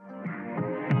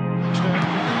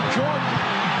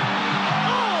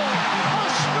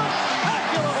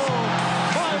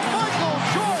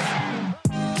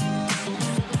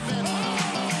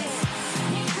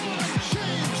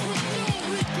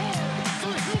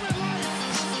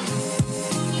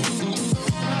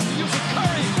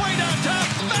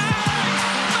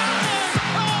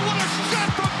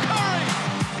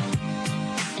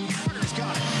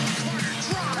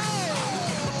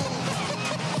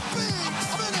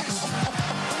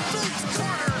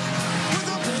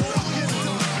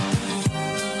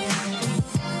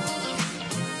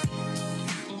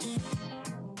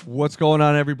What's going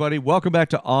on, everybody? Welcome back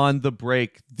to On the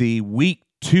Break, the week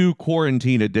 2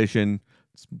 quarantine edition.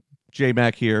 It's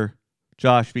J-Mac here,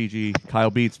 Josh VG, Kyle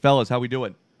Beats. Fellas, how we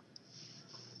doing?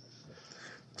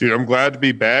 Dude, I'm glad to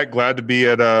be back. Glad to be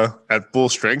at full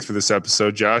strength for this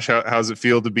episode. Josh, how's it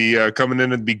feel to be coming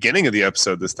in at the beginning of the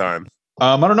episode this time?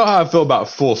 I don't know how I feel about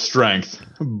full strength,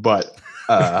 but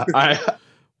What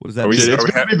does that mean? It's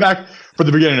good to be back for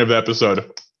the beginning of the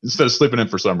episode instead of sleeping in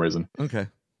for some reason. Okay.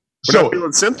 We're not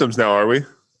feeling symptoms now, are we?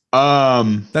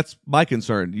 That's my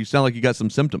concern. You sound like you got some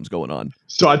symptoms going on.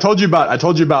 So I told you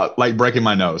about like breaking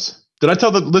my nose. Did I tell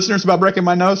the listeners about breaking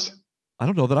my nose? I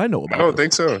don't know that I know about I don't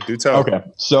think so. Do tell. Okay.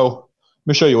 So let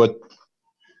me show you what.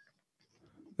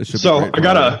 So I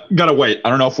gotta wait.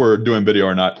 I don't know if we're doing video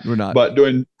or not. We're not. But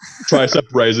doing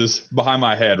tricep raises behind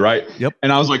my head, right? Yep.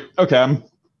 And I was like, okay, I'm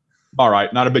all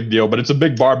right, not a big deal, but it's a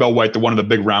big barbell weight, one of the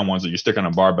big round ones that you stick on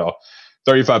a barbell,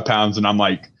 35 pounds. And I'm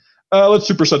like,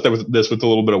 let's superset that with a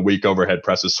little bit of weak overhead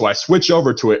presses. So I switch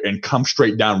over to it and come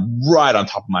straight down right on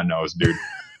top of my nose, dude.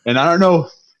 And I don't know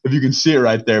if you can see it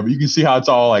right there, but you can see how it's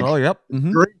all like green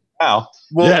now.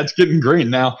 Well, yeah, it's getting green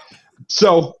now.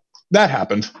 So that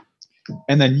happened.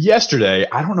 And then yesterday,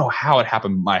 I don't know how it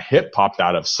happened. My hip popped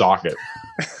out of socket.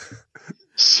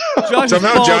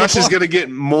 Somehow Josh is going to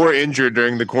get more injured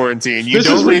during the quarantine. You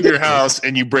don't leave your house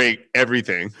and you break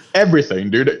everything. Everything,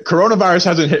 dude. Coronavirus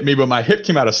hasn't hit me, but my hip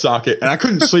came out of socket and I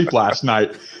couldn't sleep last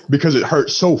night because it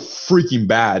hurt so freaking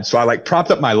bad. So I like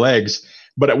propped up my legs.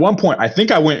 But at one point, I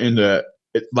think I went into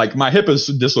it, like my hip is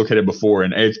dislocated before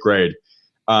in 8th grade.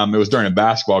 It was during a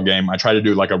basketball game. I tried to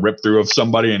do like a rip through of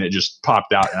somebody and it just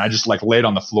popped out and I just like laid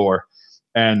on the floor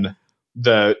and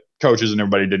the coaches and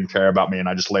everybody didn't care about me and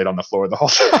I just laid on the floor the whole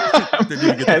time. Did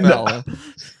you get the foul, huh?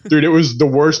 Dude, it was the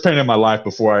worst pain in my life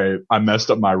before I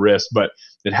messed up my wrist, but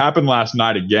it happened last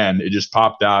night again. It just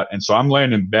popped out. And so I'm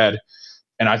laying in bed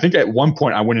and I think at one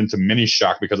point I went into mini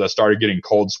shock because I started getting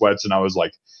cold sweats and I was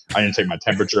like, I didn't take my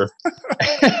temperature.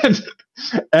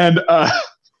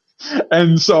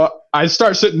 And so I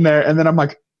start sitting there and then I'm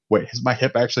like, wait, has my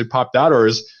hip actually popped out or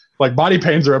is like body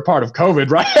pains are a part of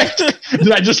COVID, right?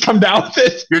 Did I just come down with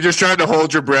it? You're just trying to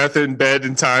hold your breath in bed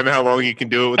and time how long you can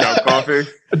do it without coughing.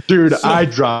 Dude, I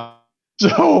dropped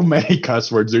so many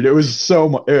cuss words, dude. It was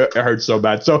it hurt so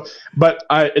bad. So, but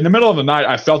in the middle of the night,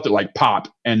 I felt it like pop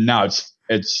and now it's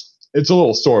a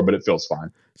little sore, but it feels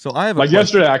fine. So I have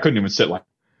yesterday, I couldn't even sit like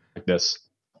this.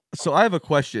 So I have a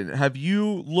question. Have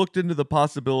you looked into the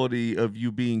possibility of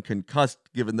you being concussed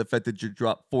given the fact that you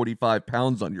dropped 45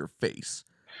 pounds on your face?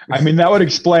 I mean, that would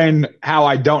explain how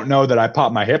I don't know that I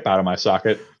popped my hip out of my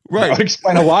socket. Right. That would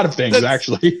explain a lot of things,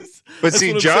 actually. But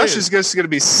see, Josh is just going to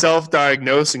be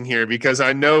self-diagnosing here because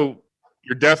I know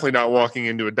you're definitely not walking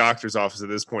into a doctor's office at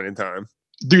this point in time.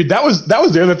 Dude, that was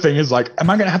the other thing is like, am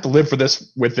I going to have to live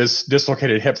with this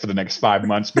dislocated hip for the next 5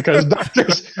 months? Because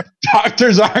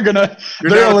doctors aren't going to,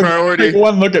 they're only going to take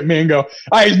one look at me and go,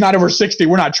 he's not over 60.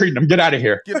 We're not treating him. Get out of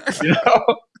here. You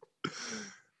know?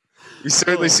 You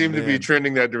certainly seem to be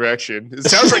trending that direction. It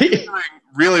sounds like you're doing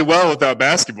really well without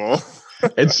basketball.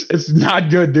 It's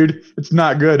not good, dude. It's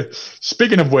not good.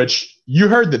 Speaking of which, you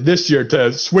heard that this year,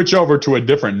 to switch over to a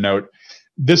different note,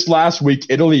 this last week,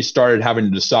 Italy started having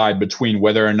to decide between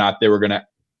whether or not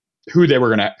who they were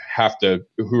going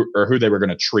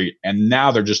to treat. And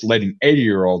now they're just letting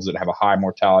 80-year-olds that have a high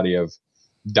mortality of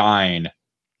dying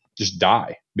just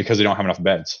die because they don't have enough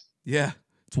beds. Yeah.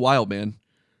 It's wild, man.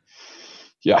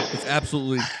 Yeah. It's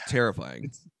absolutely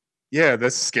terrifying. Yeah,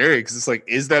 that's scary because it's like,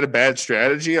 is that a bad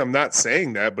strategy? I'm not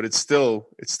saying that, but it's still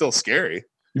scary.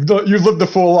 You've lived the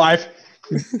full life.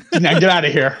 Now get out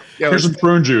of here. Yeah, here's some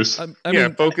prune juice. I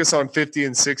mean, focus on 50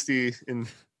 and 60 and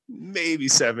maybe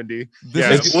 70.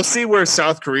 We'll see where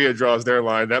South Korea draws their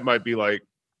line. That might be like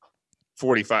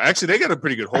 45. Actually, they got a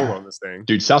pretty good hold on this thing.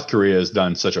 Dude, South Korea has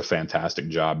done such a fantastic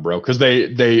job, bro, because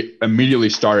they immediately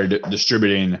started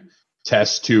distributing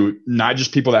tests to not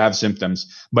just people that have symptoms,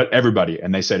 but everybody.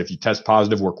 And they said, if you test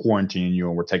positive, we're quarantining you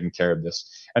and we're taking care of this.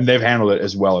 And they've handled it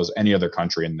as well as any other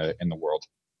country in the world.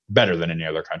 Better than any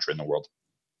other country in the world.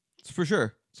 For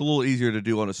sure. It's a little easier to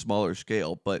do on a smaller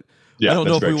scale, but yeah, I don't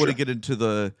know if we want to get into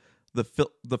the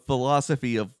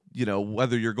philosophy of,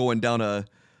 whether you're going down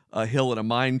a hill in a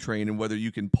mine train and whether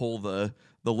you can pull the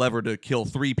lever to kill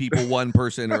 3 people, 1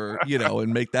 person, or,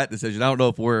 and make that decision. I don't know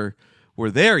if we're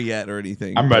there yet or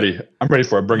anything. I'm ready. I'm ready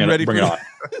for it. Bring it on. For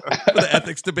the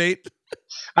ethics debate.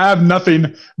 I have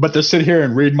nothing but to sit here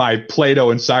and read my Plato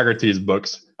and Socrates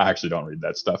books. I actually don't read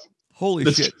that stuff. Holy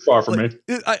It's shit. too far from me.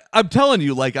 I'm telling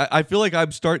you, I feel like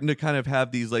I'm starting to kind of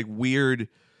have these like weird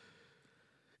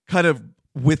kind of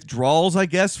withdrawals, I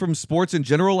guess, from sports in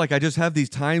general. Like I just have these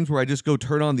times where I just go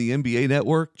turn on the NBA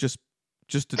network just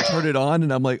to turn it on,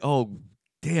 and I'm like, oh,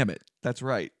 damn it, that's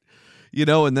right.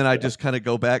 And then I just kind of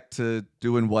go back to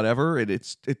doing whatever, and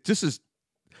it just is.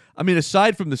 I mean,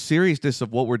 aside from the seriousness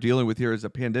of what we're dealing with here as a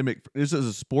pandemic, as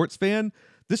a sports fan,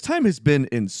 this time has been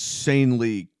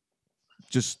insanely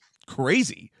just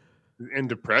crazy and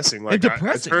depressing. Like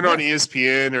I turn on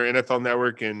ESPN or NFL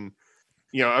Network, and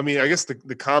I mean, I guess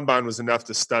the combine was enough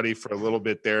to study for a little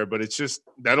bit there, but it's just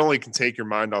that only can take your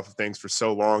mind off of things for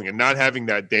so long, and not having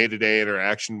that day-to-day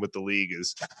interaction with the league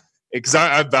is because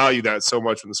I value that so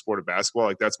much in the sport of basketball.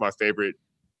 Like that's my favorite,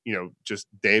 just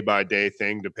day by day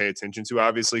thing to pay attention to,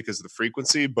 obviously because of the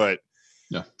frequency. But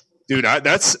yeah, dude,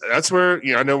 that's where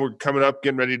I know we're coming up,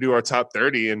 getting ready to do our top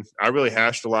 30, and I really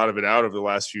hashed a lot of it out over the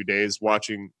last few days,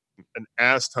 watching an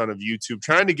ass ton of YouTube,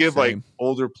 trying to give like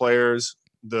older players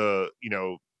the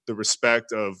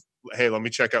respect of, hey, let me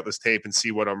check out this tape and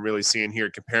see what I'm really seeing here,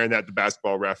 comparing that to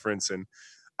Basketball Reference. And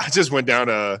I just went down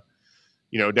a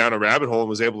rabbit hole and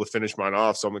was able to finish mine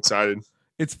off. So I'm excited.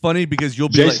 It's funny because you'll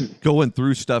be like going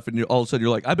through stuff and all of a sudden you're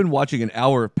like, I've been watching an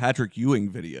hour of Patrick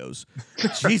Ewing videos.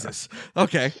 Jesus.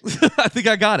 Okay. I think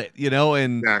I got it,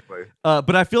 and exactly.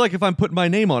 But I feel like if I'm putting my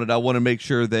name on it, I want to make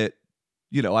sure that,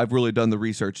 I've really done the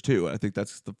research too. I think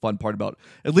that's the fun part about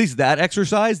at least that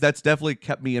exercise. That's definitely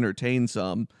kept me entertained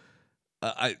some.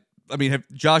 I mean,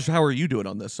 Josh, how are you doing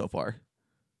on this so far?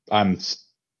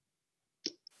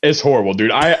 It's horrible,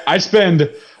 dude. I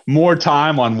spend more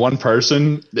time on one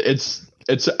person. It's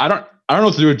I don't know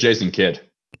what to do with Jason Kidd.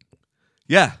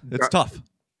 Yeah, it's tough.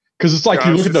 Because it's like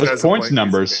you look at those points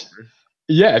numbers.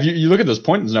 Yeah, if you look at those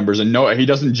points numbers and he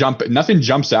doesn't jump, nothing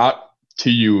jumps out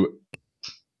to you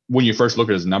when you first look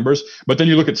at his numbers. But then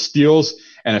you look at steals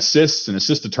and assists and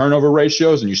assist to turnover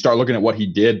ratios, and you start looking at what he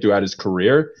did throughout his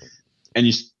career, and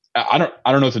I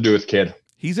don't know what to do with Kidd.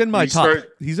 He's in my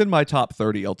He's in my top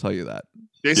 30. I'll tell you that.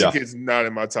 Jason Kidd's not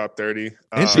in my top 30.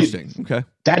 Interesting. Okay,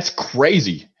 that's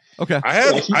crazy. Okay,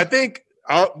 I think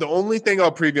the only thing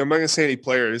I'll preview, I'm not going to say any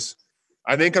players.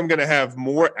 I think I'm going to have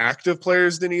more active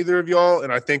players than either of y'all,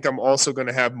 and I think I'm also going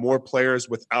to have more players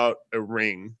without a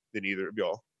ring than either of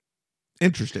y'all.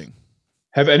 Interesting.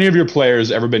 Have any of your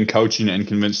players ever been coaching and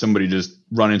convinced somebody to just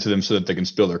run into them so that they can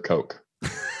spill their Coke?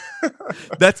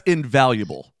 That's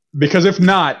invaluable. Because if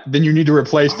not, then you need to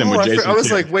replace them with Jason. I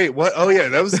was like, wait, what? Oh yeah,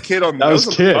 that was the kid on that was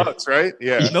Kidd. The Bucks, right?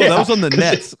 Yeah. No, that was on the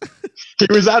Nets. He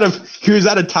was out of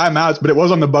timeouts, but it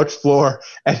was on the Bucks floor,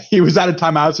 and he was out of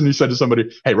timeouts, and he said to somebody,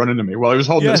 "Hey, run into me." Well, he was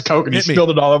holding his Coke, and he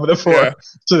spilled it all over the floor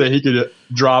so that he could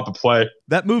drop a play.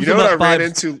 That moves him up ran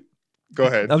into. Go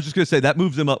ahead. I was just going to say that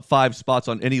moves him up 5 spots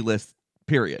on any list.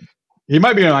 Period. He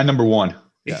might be my number 1.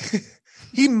 Yeah.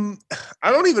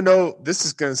 I don't even know. This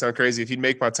is going to sound crazy if he'd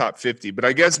make my top 50, but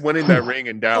I guess winning that ring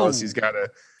in Dallas, he's got to,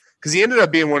 because he ended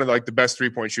up being one of the best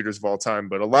 3-point shooters of all time.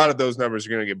 But a lot of those numbers are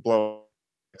going to get blown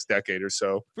next decade or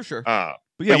so, for sure. But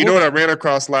you know what I ran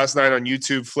across last night on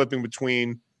YouTube, flipping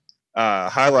between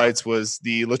highlights, was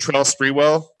the Latrell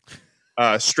Sprewell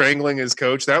strangling his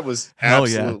coach. That was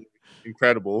absolutely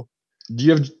incredible.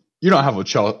 You don't have a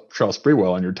Latrell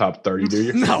Sprewell on your top 30, do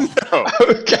you? No.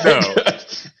 Okay. No.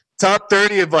 Top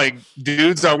 30 of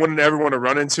dudes I wouldn't ever want to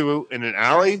run into in an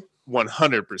alley,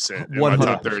 100% in my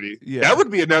top 30. Yeah. That would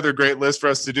be another great list for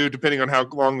us to do, depending on how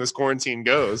long this quarantine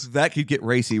goes. That could get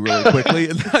racy really quickly,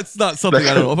 and that's not something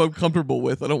I don't know if I'm comfortable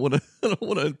with. I don't want to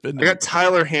offend. I got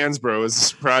Tyler Hansbrough as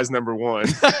surprise number 1.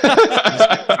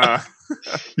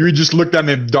 You would just look down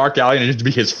the dark alley and it'd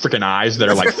be his freaking eyes that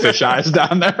are like fish eyes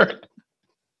down there.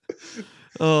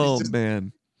 Oh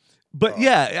man. But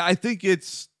I think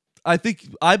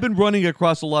I've been running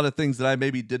across a lot of things that I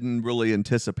maybe didn't really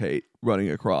anticipate running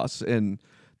across, and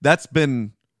that's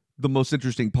been the most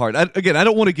interesting part. I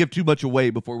don't want to give too much away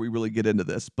before we really get into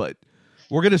this, but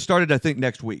we're going to start it, I think,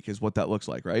 next week is what that looks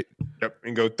like, right? Yep,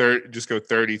 and go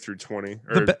 30 through 20,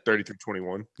 or 30 through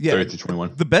 21. Yeah, 30 through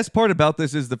 21. The best part about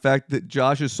this is the fact that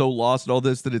Josh is so lost in all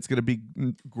this that it's going to be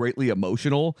greatly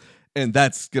emotional, and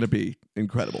that's going to be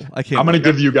incredible. I'm going to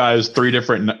give you guys 3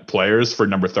 different players for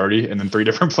number 30 and then 3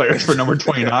 different players for number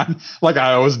 29, like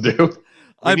I always do.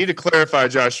 I need to clarify,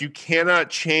 Josh. You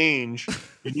cannot change.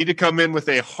 You need to come in with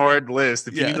a hard list.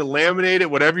 If you need to laminate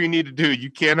it, whatever you need to do, you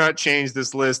cannot change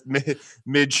this list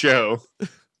mid-show.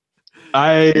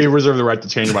 I reserve the right to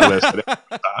change my list.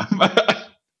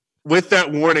 With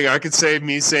that warning, I could see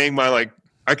me saying my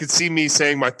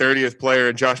 30th player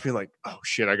and Josh being like, "Oh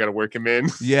shit, I got to work him in."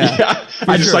 Yeah.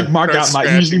 I just mark out my.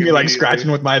 You see me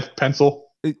scratching with my pencil.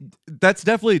 That's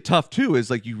definitely tough too.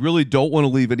 Is you really don't want to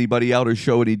leave anybody out or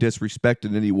show any disrespect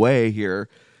in any way here,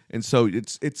 and so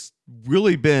it's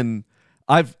really been.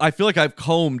 I feel like I've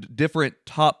combed different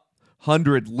top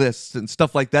 100 lists and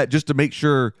stuff like that just to make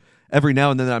sure every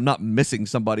now and then I'm not missing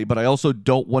somebody, but I also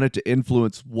don't want it to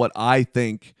influence what I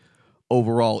think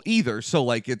overall either. So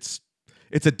like it's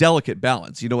a delicate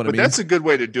balance. You know what I mean? That's a good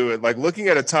way to do it. Like looking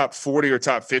at a top 40 or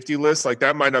top 50 list, like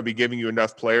that might not be giving you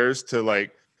enough players to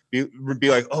like be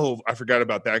like, oh, I forgot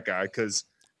about that guy. Cause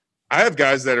I have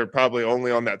guys that are probably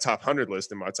only on that top 100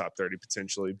 list in my top 30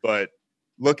 potentially. But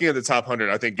looking at the top 100,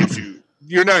 I think gives you,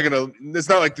 you're not going to, it's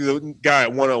not like the guy at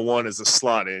 101 is a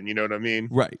slot in, you know what I mean?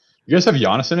 Right. You guys have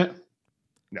Giannis in it?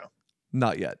 No.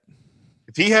 Not yet.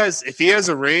 If he has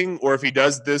a ring or if he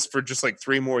does this for just like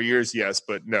 3 more years, yes,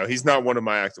 but no, he's not one of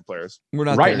my active players. We're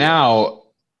not right now.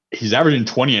 He's averaging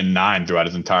 20 and 9 throughout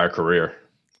his entire career.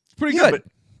 It's pretty good.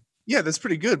 Yeah, that's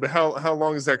pretty good. But how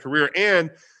long is that career?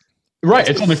 And right,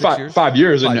 it's only 5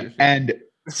 years, and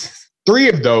 3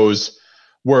 of those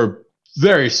were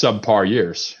very subpar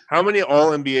years. How many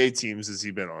All NBA teams has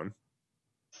he been on?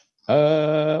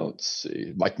 Let's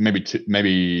see, like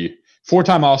maybe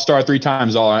 4-time All-Star, 3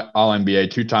 times All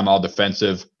NBA, 2-time All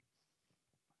Defensive.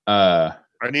 I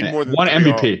need more than 1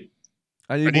 MVP.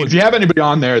 If you have anybody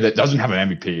on there that doesn't have an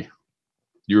MVP,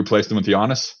 you replace them with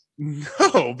Giannis?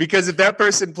 No, because if that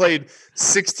person played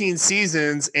 16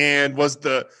 seasons and was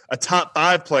a top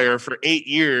 5 player for 8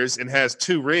 years and has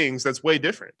 2 rings, that's way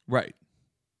different. Right.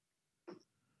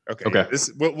 Okay.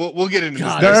 We'll get into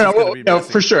God, this. No,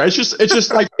 for sure. It's just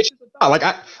like a thought. Like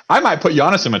I might put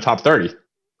Giannis in my top 30.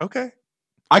 Okay.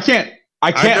 I can't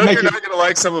I know make you're not going to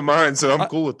like some of mine, so I'm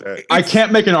cool with that. I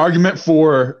can't make an argument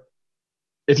for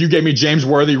if you gave me James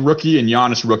Worthy rookie and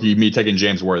Giannis rookie, me taking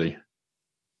James Worthy.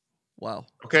 Wow.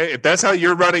 Okay, if that's how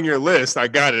you're running your list, I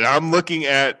got it. I'm looking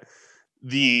at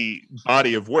the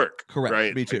body of work. Correct.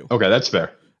 Right? Me too. Okay, that's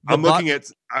fair. I'm looking at.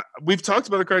 We've talked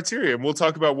about the criteria, and we'll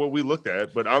talk about what we looked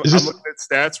at. But I'm looking at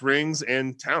stats, rings,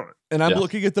 and talent. And I'm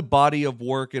looking at the body of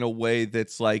work in a way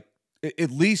that's like, at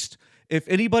least if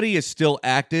anybody is still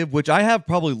active, which I have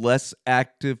probably less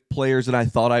active players than I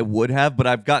thought I would have, but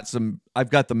I've got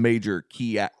the major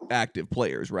key active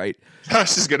players, right?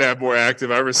 Josh is gonna have more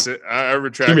active. I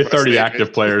retract. Give me 30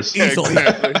 active players. Yeah,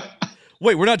 exactly.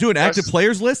 Wait, we're not doing active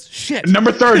players list? Shit.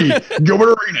 Number 30,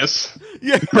 Gilbert Arenas.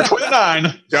 Yeah. Number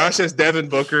 29. Josh has Devin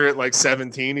Booker at like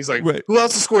 17. He's like, right. Who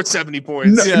else has scored 70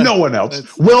 points? No one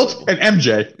else. Wilt and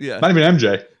MJ. Yeah. Not even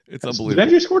MJ. It's unbelievable.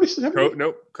 Did MJ score 70?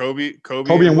 Nope. Kobe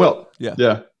and Wilt.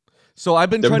 Yeah. So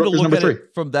I've been Devin trying to Booker's look at number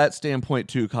it from that standpoint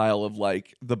too, Kyle, of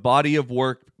like the body of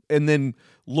work and then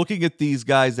looking at these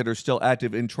guys that are still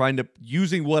active and trying to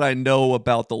using what I know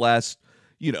about the last,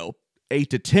 8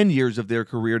 to 10 years of their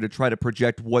career to try to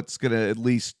project what's going to at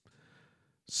least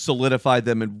solidify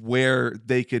them and where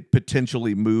they could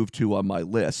potentially move to on my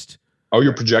list. Oh,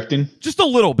 you're projecting? Just a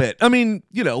little bit. I mean,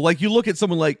 like you look at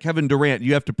someone like Kevin Durant,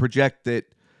 you have to project that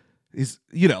he's,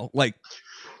 like.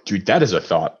 Dude, that is a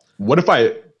thought. What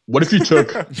if you took,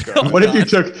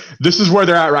 this is where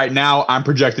they're at right now. I'm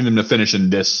projecting them to finish in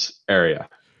this area.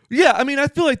 Yeah. I mean, I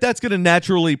feel like that's going to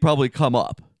naturally probably come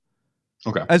up.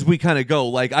 Okay. As we kind of go,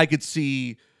 like I could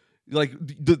see, like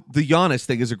the Giannis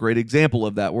thing is a great example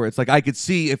of that, where it's like I could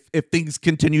see if things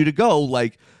continue to go,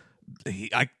 like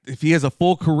if he has a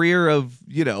full career of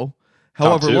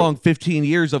however long, 15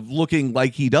 years of looking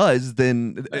like he does,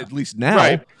 then at least now.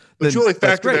 Right. But you only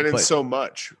factor that in so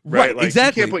much, right? Like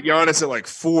exactly. You can't put Giannis at like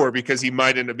 4 because he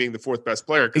might end up being the 4th best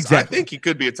player. Because exactly. I think he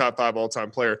could be a top 5 all-time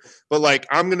player. But like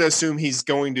I'm going to assume he's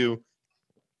going to,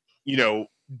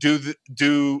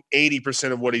 do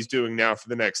 80% of what he's doing now for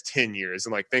the next 10 years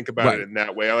and like think about it in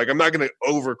that way. Like I'm not going to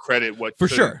overcredit what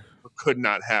could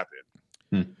not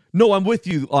happen. No, I'm with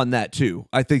you on that too.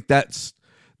 I think that's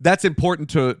important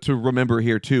to remember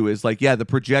here too, is like, the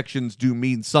projections do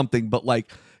mean something, but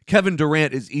like Kevin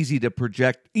Durant is easier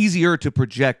to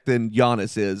project than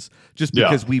Giannis is, just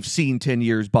because we've seen 10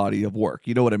 years body of work.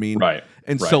 You know what I mean? Right.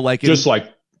 And so like,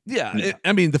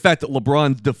 I mean, the fact that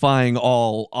LeBron's defying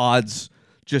all odds,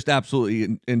 just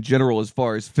absolutely in general, as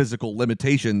far as physical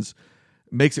limitations,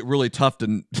 makes it really tough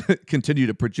to continue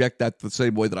to project that the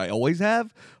same way that I always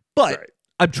have. But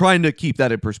I'm trying to keep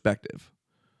that in perspective.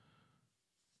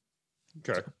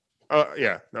 Okay.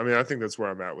 I mean, I think that's where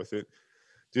I'm at with it.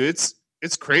 Dude,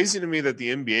 it's crazy to me that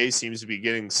the NBA seems to be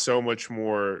getting so much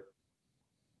more,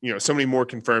 so many more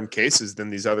confirmed cases than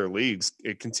these other leagues.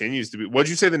 It continues to be. What'd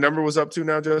you say the number was up to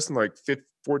now, Justin? Like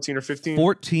 14 or 15?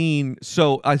 14.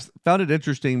 So I found it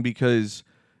interesting because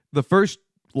the first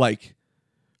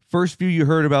few you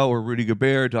heard about were Rudy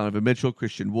Gobert, Donovan Mitchell,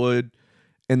 Christian Wood,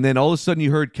 and then all of a sudden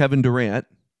you heard Kevin Durant,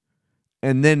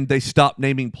 and then they stopped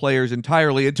naming players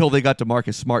entirely until they got to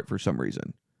Marcus Smart for some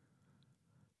reason.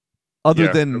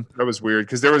 Other than that was weird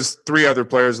because there was 3 other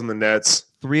players on the Nets.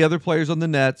 3 other players on the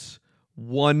Nets,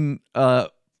 one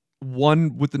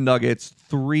with the Nuggets,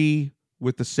 3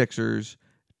 with the Sixers,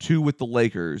 2 with the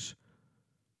Lakers,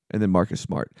 and then Marcus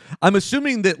Smart. I'm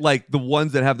assuming that like the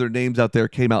ones that have their names out there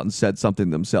came out and said something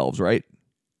themselves, right?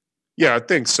 Yeah, I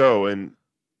think so. And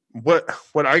what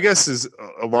I guess is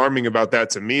alarming about that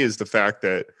to me is the fact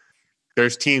that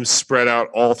there's teams spread out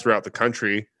all throughout the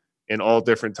country in all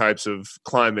different types of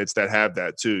climates that have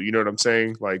that too. You know what I'm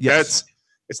saying? Like Yes.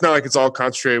 it's not like it's all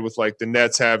concentrated with like the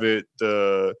Nets have it,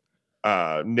 the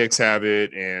Knicks have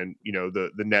it, and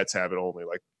the Nets have it only.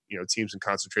 Like teams in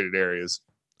concentrated areas.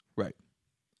 Right.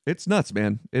 It's nuts,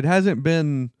 man. It hasn't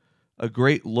been a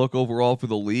great look overall for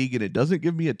the league, and it doesn't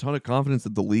give me a ton of confidence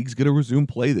that the league's going to resume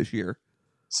play this year.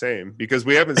 Same, because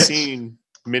we haven't seen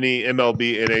many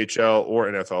MLB, NHL, or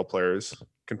NFL players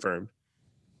confirmed.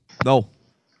 No,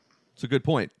 it's a good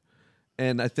point.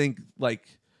 And I think,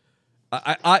 like,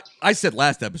 I said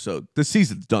last episode, the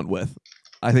season's done with.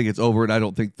 I think it's over, and I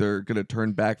don't think they're going to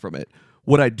turn back from it.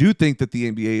 What I do think that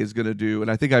the NBA is going to do, and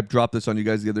I think I dropped this on you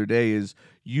guys the other day, is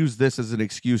use this as an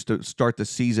excuse to start the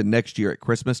season next year at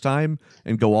Christmas time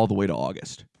and go all the way to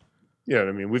August. Yeah,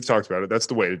 I mean, we've talked about it. That's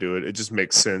the way to do it. It just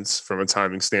makes sense from a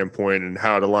timing standpoint and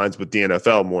how it aligns with the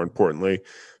NFL, more importantly,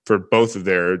 for both of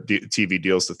their TV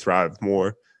deals to thrive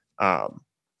more.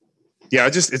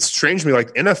 It's strange to me.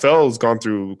 Like NFL has gone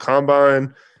through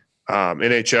combine.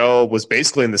 NHL was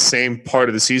basically in the same part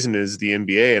of the season as the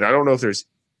NBA. And I don't know if there's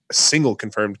a single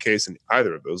confirmed case in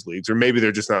either of those leagues, or maybe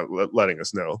they're just not letting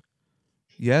us know.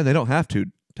 Yeah, they don't have to,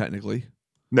 technically.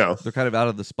 No. They're kind of out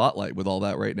of the spotlight with all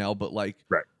that right now. But, like,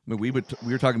 right. I mean, we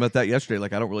were talking about that yesterday.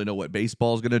 Like, I don't really know what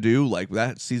baseball is going to do. Like,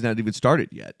 that season hasn't even started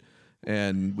yet.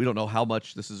 And we don't know how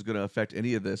much this is going to affect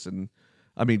any of this. And,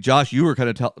 I mean, Josh, you were kind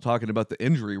of talking about the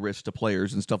injury risk to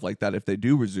players and stuff like that if they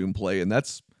do resume play. And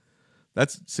that's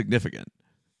significant.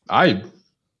 I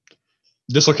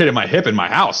dislocated my hip in my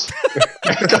house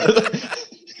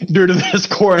due to this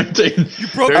quarantine.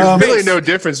 There's really no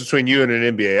difference between you and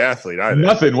an NBA athlete either.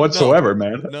 Nothing whatsoever,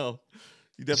 man. No.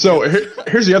 So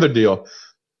here's the other deal.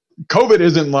 COVID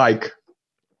isn't like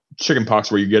chickenpox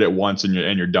where you get it once and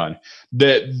you're done.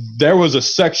 There was a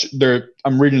section there.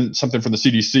 I'm reading something from the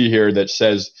CDC here that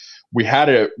says we had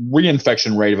a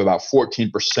reinfection rate of about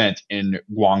 14% in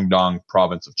Guangdong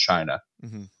province of China.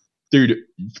 Mm-hmm. Dude,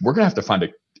 we're gonna have to find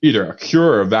either a cure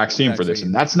or a vaccine for this,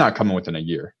 and that's not coming within a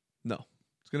year. No,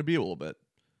 it's gonna be a little bit.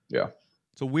 Yeah,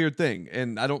 it's a weird thing,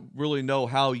 and I don't really know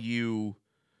how you.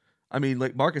 I mean,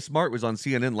 like Marcus Smart was on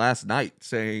CNN last night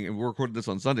saying, and we're recording this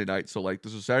on Sunday night, so like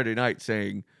this was Saturday night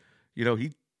saying,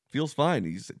 he feels fine.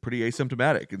 He's pretty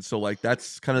asymptomatic, and so like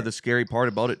that's kind of the scary part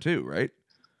about it too, right?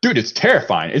 Dude, it's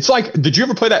terrifying. It's like, did you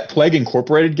ever play that Plague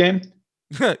Incorporated game?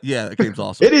 Yeah, that game's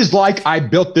awesome. It is like I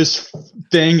built this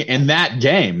thing in that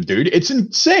game, dude. It's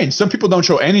insane. Some people don't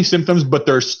show any symptoms, but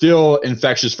they're still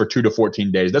infectious for 2 to 14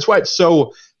 days. That's why it's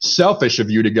so selfish of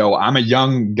you to go, I'm a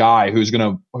young guy who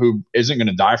isn't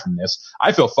gonna die from this.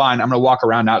 I feel fine. I'm gonna walk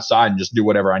around outside and just do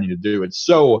whatever I need to do. It's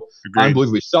so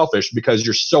unbelievably selfish because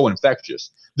you're so infectious.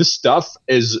 This stuff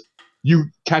is, you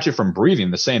catch it from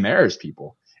breathing the same air as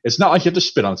people. It's not like you have to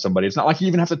spit on somebody. It's not like you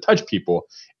even have to touch people.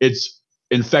 It's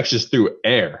infectious through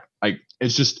air. Like,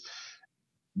 it's just,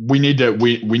 we need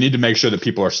to make sure that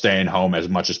people are staying home as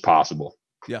much as possible.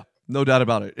 Yeah, no doubt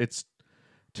about it. It's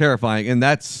terrifying. And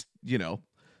that's,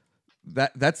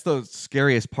 that's the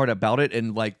scariest part about it.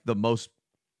 And like the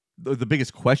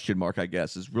biggest question mark, I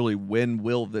guess, is really when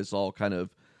will this all kind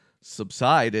of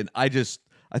subside? And I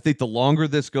think the longer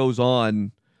this goes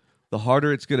on, the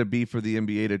harder it's going to be for the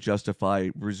NBA to justify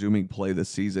resuming play this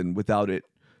season without it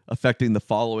affecting the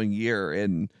following year.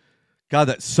 And God,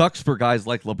 that sucks for guys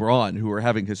like LeBron who are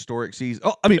having historic seasons.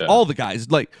 Oh, I mean, all the guys,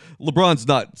 like LeBron's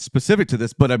not specific to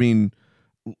this, but I mean,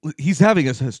 he's having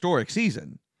a historic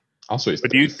season. Also,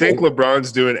 but do you think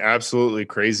LeBron's doing absolutely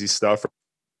crazy stuff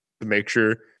to make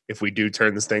sure if we do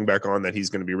turn this thing back on that he's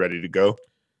going to be ready to go?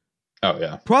 Oh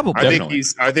yeah, probably.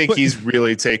 I think he's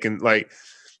really taken, like,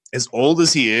 as old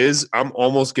as he is, I'm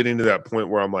almost getting to that point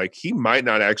where I'm like, he might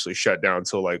not actually shut down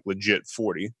until like legit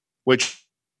 40, which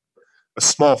a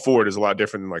small forward is a lot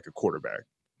different than like a quarterback.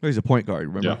 He's a point guard,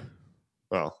 remember? Yeah.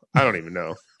 Well, I don't even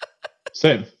know.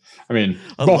 Same. I mean,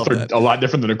 both are a lot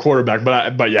different than a quarterback,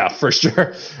 but yeah, for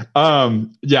sure. I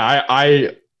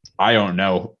don't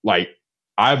know. Like,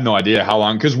 I have no idea how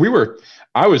long, because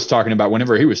I was talking about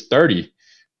whenever he was 30.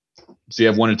 So you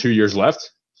have 1 or 2 years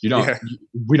left.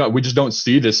 We just don't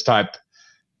see this type.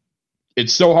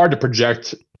 It's so hard to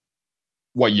project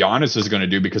what Giannis is going to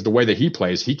do because the way that he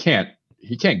plays, he can't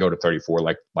go to 34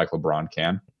 like LeBron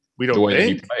can. We the don't way that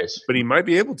he think, plays. but he might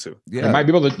be able to. Yeah, He might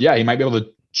be able to. Yeah, he might be able to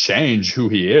change who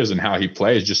he is and how he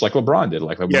plays, just like LeBron did.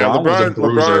 Like LeBron was a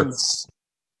bruiser. LeBron's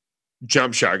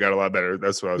jump shot got a lot better.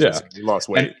 That's what I was Yeah. saying. He lost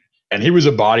weight. And he was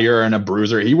a bodyer and a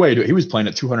bruiser. He was playing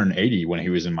at 280 when he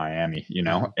was in Miami, you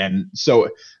know? And so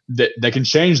they can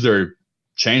change their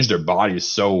bodies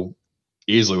so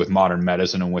easily with modern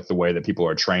medicine and with the way that people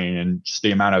are training and just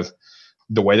the amount of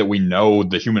the way that we know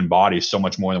the human body so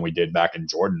much more than we did back in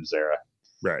Jordan's era.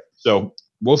 Right. So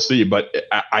we'll see. But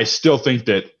I still think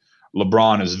that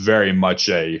LeBron is very much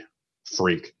a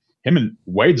freak. Him and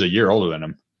Wade's a year older than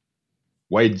him.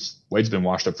 Wade's been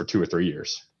washed up for 2 or 3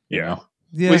 years. You know?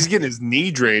 yeah. Well, he's getting his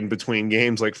knee drained between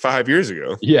games like 5 years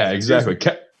ago. Yeah, exactly.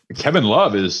 Kevin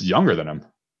Love is younger than him.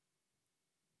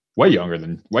 Way younger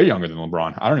than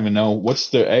LeBron. I don't even know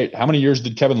how many years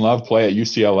did Kevin Love play at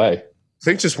UCLA? I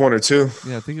think just 1 or 2.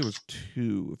 Yeah, I think it was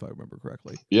 2 if I remember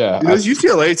correctly. Yeah, those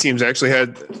UCLA teams actually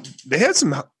had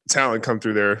some talent come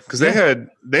through there because they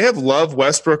have Love,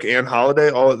 Westbrook, and Holiday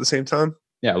all at the same time.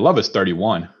 Yeah, Love is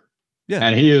 31. Yeah,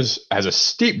 and he has a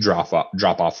steep drop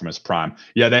off from his prime.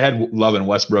 Yeah, they had Love and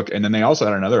Westbrook, and then they also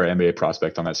had another NBA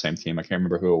prospect on that same team. I can't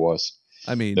remember who it was.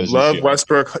 I mean, Love,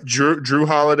 Westbrook, Drew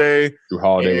Holiday,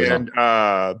 and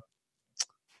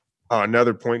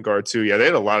another point guard too. Yeah, they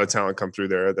had a lot of talent come through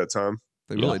there at that time.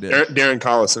 They really did. Darren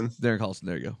Collison. Darren Collison.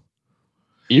 There you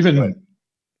go.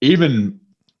 Even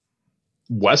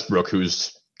Westbrook,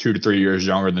 who's 2 to 3 years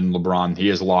younger than LeBron, he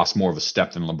has lost more of a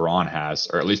step than LeBron has,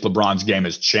 or at least LeBron's game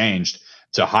has changed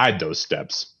to hide those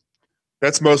steps.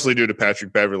 That's mostly due to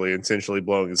Patrick Beverley intentionally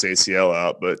blowing his ACL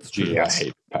out. But gee, I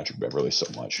hate Patrick Beverley so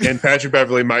much. And Patrick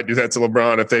Beverley might do that to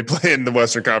LeBron if they play in the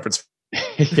Western Conference.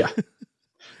 Yeah.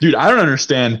 Dude, I don't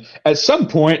understand. At some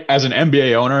point, as an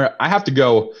NBA owner, I have to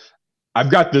go,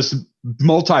 I've got this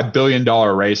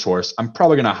multi-billion-dollar racehorse. I'm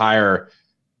probably going to hire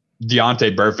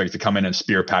Deontay Burfict to come in and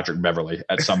spear Patrick Beverley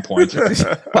at some point. At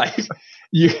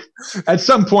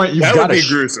some point, you've got to be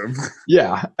gruesome.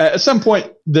 Yeah. At some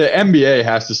point, the NBA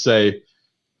has to say,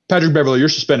 Patrick Beverley, you're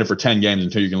suspended for 10 games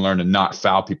until you can learn to not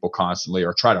foul people constantly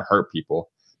or try to hurt people,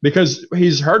 because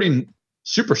he's hurting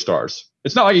superstars.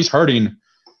 It's not like he's hurting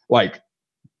like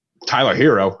Tyler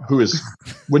Hero, who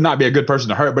would not be a good person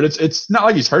to hurt, but it's not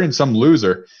like he's hurting some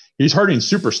loser. He's hurting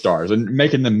superstars and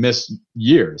making them miss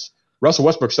years. Russell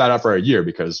Westbrook sat out for a year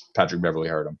because Patrick Beverley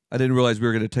hurt him. I didn't realize we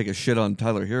were going to take a shit on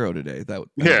Tyler Hero today. I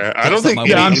don't think.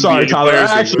 Yeah, I'm sorry, Tyler.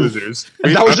 Actually, losers.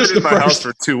 That was just the my house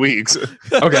for 2 weeks.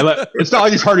 Okay, it's not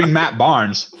like he's hurting Matt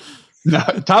Barnes. No,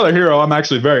 Tyler Hero, I'm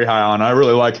actually very high on. I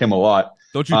really like him a lot.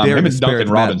 Don't you dare disparage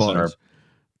Matt Robinson Barnes.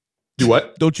 Do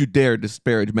what? Don't you dare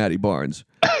disparage Matty Barnes.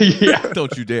 Yeah.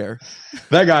 Don't you dare.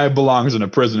 That guy belongs in a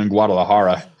prison in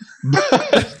Guadalajara.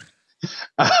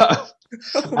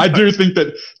 I do think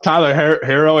that Tyler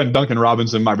Hero and Duncan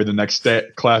Robinson might be the next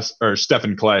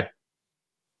Stephen Clay.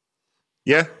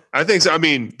 Yeah, I think so. I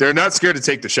mean, they're not scared to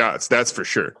take the shots. That's for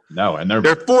sure. No, and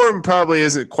their form probably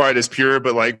isn't quite as pure,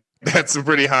 but like that's a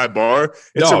pretty high bar.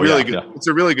 It's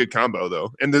a really good combo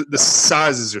though, and the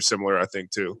sizes are similar, I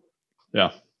think too.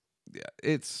 Yeah, yeah.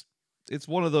 It's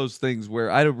one of those things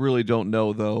where I really don't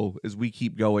know though, as we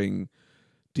keep going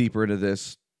deeper into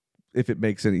this, if it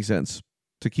makes any sense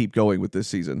to keep going with this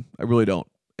season. I really don't.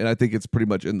 And I think it's pretty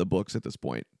much in the books at this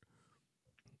point.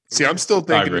 See, I'm still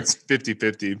thinking it's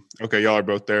 50-50. Okay, y'all are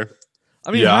both there. I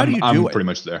mean, how do you do I'm it? Pretty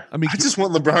much there. I mean, I just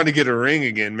want LeBron to get a ring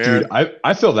again, man. Dude,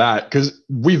 I feel that because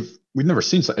we've never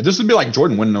seen something. This would be like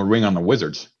Jordan winning a ring on the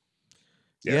Wizards.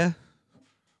 Yeah.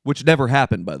 Which never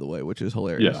happened, by the way, which is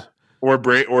hilarious. Yeah. Or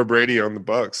Brady on the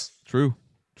Bucks. True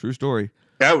story.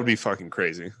 That would be fucking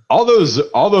crazy. All those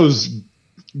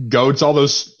goats, all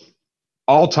those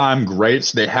all-time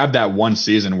greats, they have that one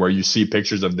season where you see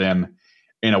pictures of them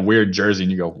in a weird jersey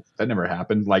and you go, that never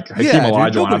happened. Like Hakeem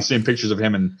Olajuwon, I've seen pictures of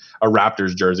him in a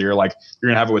Raptors jersey, or like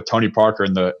you're gonna have it with Tony Parker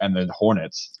and the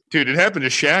Hornets. Dude, it happened to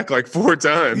Shaq like 4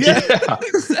 times. Yeah.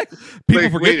 Exactly. People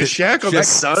forget that Shaq on the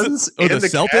Suns and the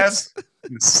Celtics.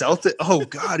 The Celtics. Oh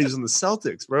God, he was on the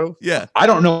Celtics, bro. Yeah. I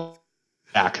don't know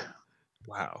Shaq.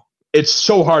 Wow. It's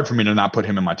so hard for me to not put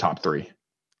him in my top 3.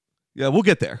 Yeah, we'll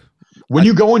get there. When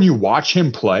you go and you watch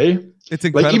him play, it's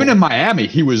incredible. Like even in Miami,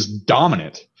 he was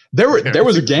dominant. There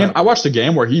was a game, I watched a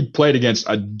game where he played against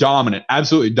a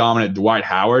absolutely dominant Dwight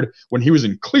Howard when he was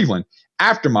in Cleveland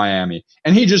after Miami,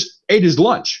 and he just ate his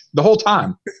lunch the whole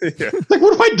time. Yeah. Like,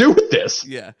 what do I do with this?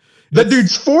 Yeah. That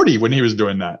dude's 40 when he was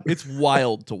doing that. It's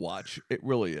wild to watch. It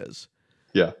really is.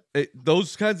 Yeah.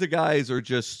 Those kinds of guys are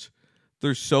just,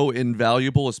 they're so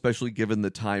invaluable, especially given the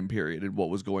time period and what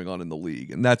was going on in the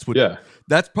league. And that's what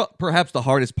perhaps the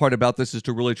hardest part about this is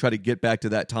to really try to get back to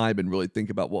that time and really think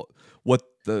about what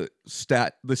the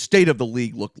state of the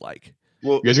league looked like.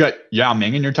 Well, you guys got Yao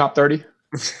Ming in your top 30?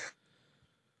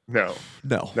 No,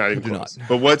 not even close.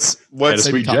 But what's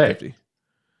Sweet top J.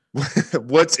 50.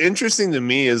 What's interesting to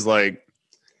me is like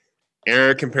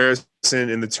era comparison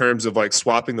in the terms of like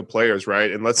swapping the players,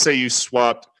 right? And let's say you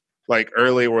swapped like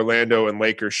early Orlando and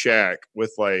Lakers Shaq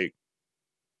with like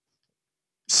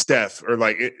Steph or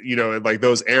like, like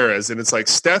those eras. And it's like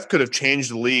Steph could have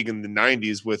changed the league in the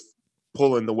 90s with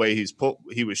pulling the way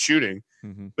he was shooting.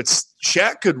 Mm-hmm. But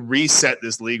Shaq could reset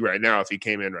this league right now if he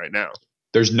came in right now.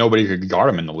 There's nobody who could guard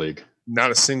him in the league.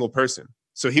 Not a single person.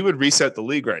 So he would reset the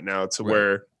league right now to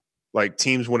where like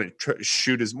teams wouldn't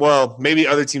shoot as well. Maybe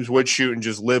other teams would shoot and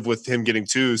just live with him getting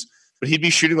twos, but he'd be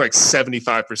shooting like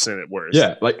 75% at worst.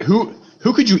 Yeah, like who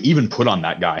could you even put on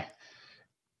that guy?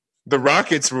 The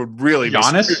Rockets would really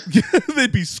Giannis.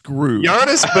 They'd be screwed.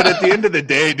 Giannis, but at the end of the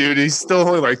day, dude, he's still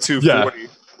only like 240.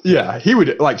 Yeah, he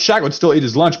would like Shaq would still eat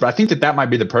his lunch, but I think that might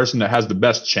be the person that has the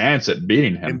best chance at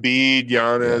beating him. Embiid,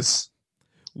 Giannis.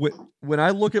 When I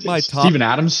look at my top, Steven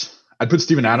Adams, I'd put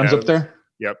Steven Adams up there.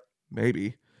 Yep,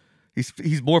 maybe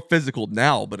he's more physical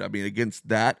now, but I mean against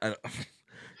that, I think.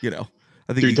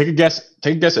 Dude, take a guess.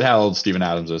 Take a guess at how old Steven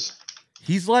Adams is.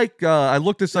 He's like I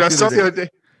looked this up the other day.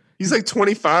 He's like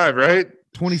 25, right?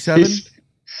 27.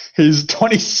 He's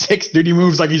 26, dude. He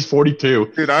moves like he's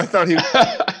 42. Dude, I thought he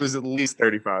was at least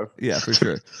 35. Yeah, for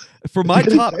sure. For my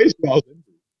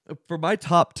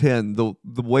top 10, the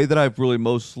way that I've really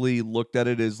mostly looked at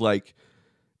it is like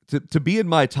to be in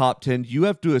my top 10, you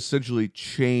have to essentially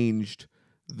changed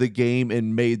the game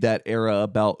and made that era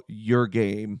about your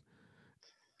game.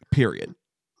 Period.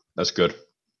 That's good.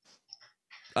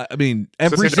 I mean,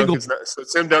 every single. So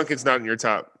Tim Duncan's not in your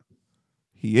top.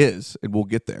 He is, and we'll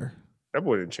get there. That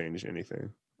boy didn't change anything.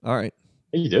 All right.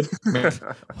 Yeah, you did. All right.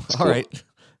 All right.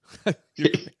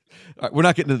 We're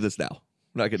not getting into this now.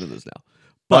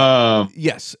 But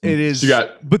yes, it is. So you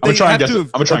got. But I'm they trying have to guess to it.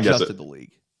 have I'm trying to guess adjusted it. the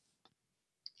league.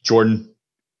 Jordan.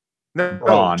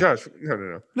 Josh.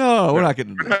 No. No, we're not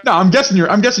getting into this. No, I'm guessing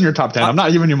your top 10. I'm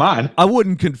not giving you mine. I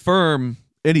wouldn't confirm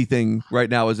anything right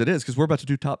now as it is because we're about to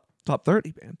do top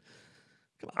 30, man.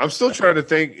 I'm still trying to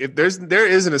think if there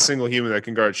isn't a single human that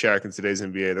can guard Shaq in today's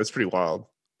NBA. That's pretty wild.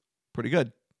 Pretty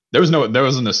good. There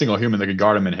wasn't a single human that could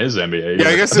guard him in his NBA. Yeah,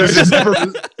 I guess there was just never.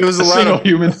 It was a lot single of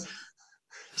human.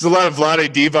 There's a lot of Vlade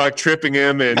Divac tripping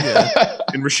him and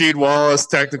Rasheed Wallace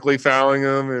technically fouling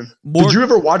him. And Did you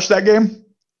ever watch that game?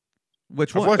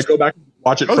 Which one? Go back and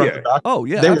watch it front to back. Oh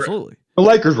yeah, absolutely. The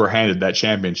Lakers were handed that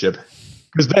championship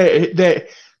because they.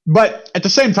 But at the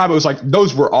same time, it was like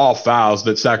those were all fouls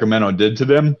that Sacramento did to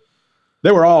them.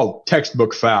 They were all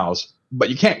textbook fouls,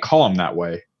 but you can't call them that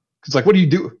way. It's like, what do you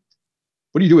do?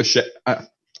 What do you do with shit? I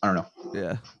don't know.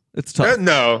 Yeah, it's tough.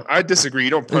 No, I disagree. You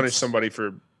don't punish somebody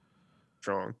for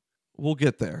strong. We'll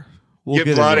get there. We'll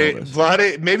get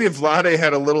Vlade. Maybe if Vlade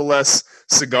had a little less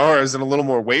cigars and a little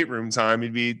more weight room time,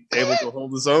 he'd be able to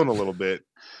hold his own a little bit.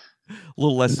 A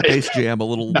little less Space Jam. A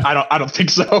little. I don't think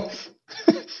so.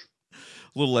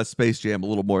 A little less Space Jam, a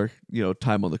little more,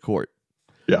 time on the court.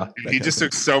 Yeah. He just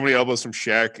took so many elbows from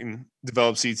Shaq and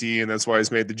developed CTE, and that's why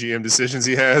he's made the GM decisions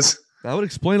he has. That would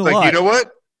explain a lot. You know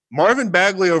what? Marvin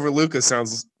Bagley over Luka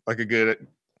sounds like a good.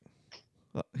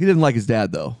 He didn't like his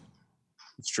dad, though.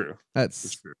 It's true.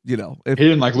 That's true. He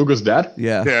didn't like Luka's dad?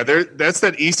 Yeah. Yeah, that's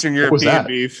that Eastern European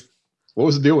beef. What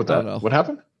was the deal with that? What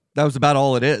happened? That was about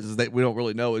all it is that we don't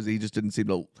really know is he just didn't seem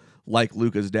to like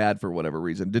Luka's dad for whatever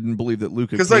reason. Didn't believe that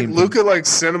Luka because Luka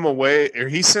sent him away, or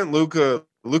he sent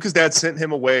Luka's dad sent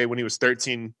him away when he was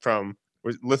 13 from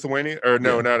Lithuania or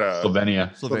not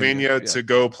Slovenia to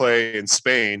go play in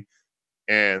Spain,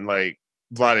 and like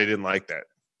Vlade didn't like that.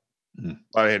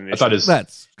 Vlade had an issue.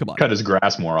 Cut his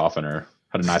grass more often or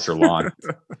had a nicer lawn.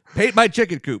 Paint my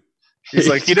chicken coop. He's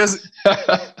like he doesn't.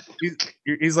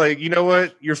 He's like, you know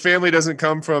what? Your family doesn't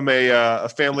come from a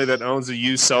family that owns a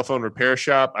used cell phone repair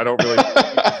shop. I don't really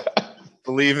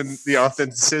believe in the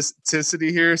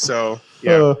authenticity here. So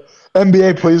yeah.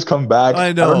 NBA, please come back.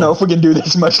 I know. I don't know if we can do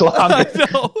this much longer. I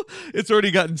know. It's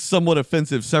already gotten somewhat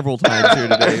offensive several times here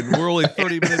today, and we're only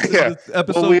 30 minutes into this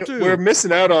episode too. We're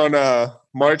missing out on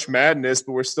March Madness,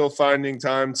 but we're still finding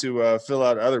time to fill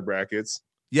out other brackets.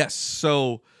 Yes.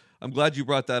 So I'm glad you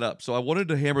brought that up. So I wanted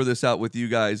to hammer this out with you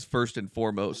guys first and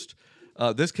foremost.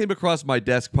 This came across my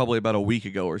desk probably about a week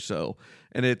ago or so.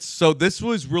 And this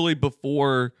was really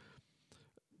before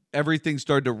everything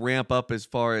started to ramp up as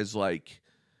far as like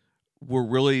were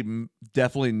really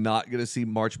definitely not going to see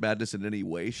March Madness in any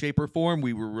way, shape, or form.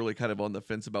 We were really kind of on the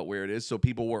fence about where it is. So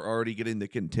people were already getting the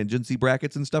contingency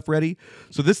brackets and stuff ready.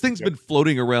 So this thing's been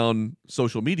floating around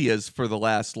social medias for the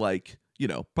last,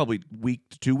 probably week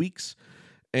to 2 weeks.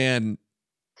 And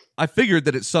I figured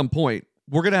that at some point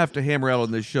we're going to have to hammer out on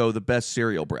this show the best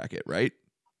cereal bracket, right?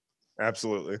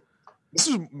 Absolutely. This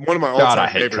is one of my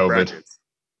all-time favorite COVID. brackets.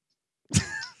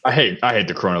 I hate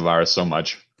the coronavirus so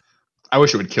much. I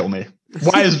wish it would kill me.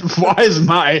 Why is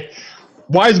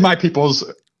my people's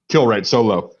kill rate so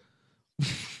low?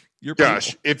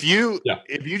 Josh, if you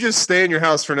just stay in your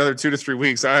house for another 2 to 3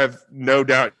 weeks, I have no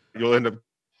doubt you'll end up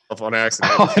on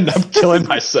accident. I'll end up killing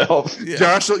myself. Yeah.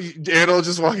 Josh, Anna will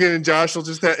just walk in, and Josh will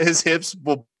just his hips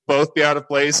will both be out of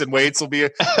place, and weights will be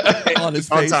on his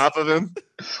on top of him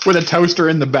with a toaster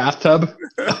in the bathtub.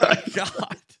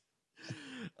 God.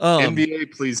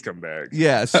 NBA, please come back.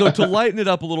 Yeah, so to lighten it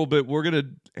up a little bit, we're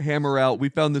going to hammer out. We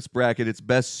found this bracket. It's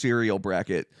best cereal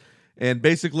bracket. And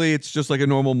basically, it's just like a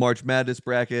normal March Madness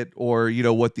bracket or,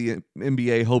 what the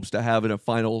NBA hopes to have in a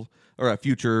final or a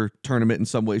future tournament in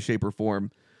some way, shape, or form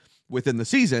within the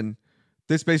season.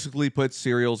 This basically puts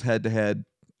cereals head-to-head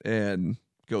and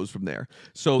goes from there.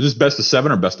 So is this best of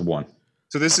 7 or best of 1?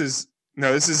 So this is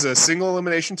a single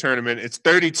elimination tournament. It's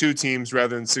 32 teams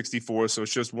rather than 64, so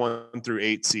it's just 1 through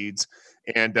 8 seeds.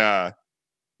 And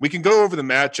we can go over the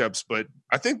matchups, but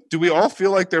I think, do we all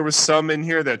feel like there was some in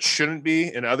here that shouldn't be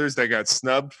and others that got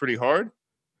snubbed pretty hard?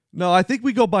 No, I think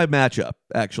we go by matchup,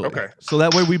 actually. Okay. So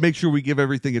that way we make sure we give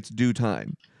everything its due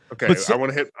time. Okay. I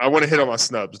want to hit on my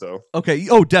snubs though. Okay.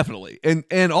 Oh, definitely.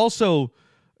 And also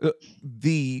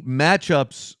the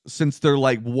matchups, since they're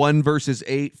like 1 versus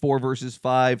 8, 4 versus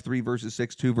 5, 3 versus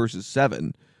 6, 2 versus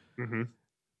 7,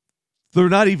 they're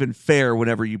not even fair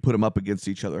whenever you put them up against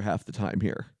each other half the time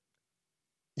here.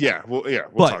 We'll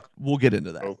but talk. We'll get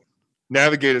into that. So,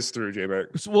 navigate us through, J-Mac.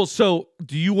 Well, so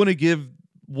do you want to give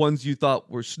ones you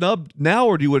thought were snubbed now,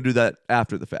 or do you want to do that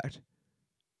after the fact?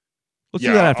 Let's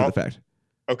do that after the fact.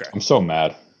 Okay. I'm so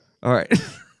mad. All right.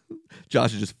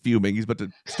 Josh is just fuming. He's about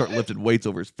to start lifting weights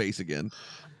over his face again.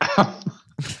 God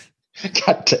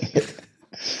dang it.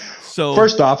 So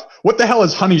first off, what the hell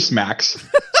is Honey Smacks?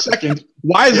 Second,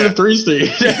 why is it a 3 seed?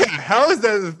 How is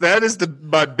that? That is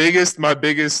my biggest.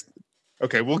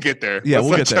 Okay, we'll get there. Yeah,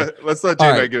 we'll get there. Let's let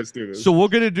J-Mac get us through this. So we're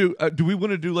going to do, do we want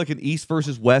to do like an East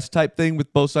versus West type thing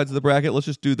with both sides of the bracket? Let's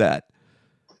just do that.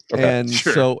 Okay, and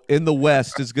sure. So in the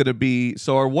West is going to be,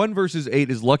 so our 1 versus 8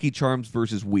 is Lucky Charms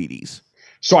versus Wheaties.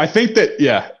 So I think that,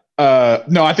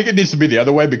 no, I think it needs to be the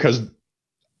other way because,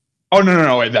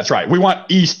 no, wait, that's right. We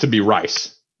want East to be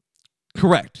Rice.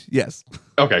 Correct, yes.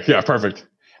 Okay, yeah, perfect.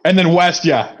 And then West,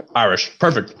 Irish.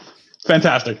 Perfect.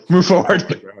 Fantastic. Move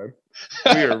forward.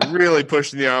 We are really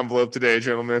pushing the envelope today,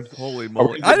 gentlemen. Holy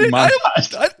moly.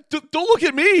 Don't look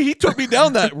at me. He took me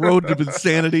down that road to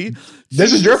insanity.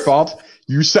 This is your fault.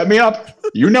 You set me up.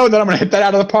 You know that I'm going to hit that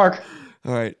out of the park.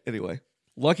 All right, anyway.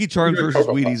 Lucky Charms versus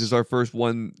Wheaties is our first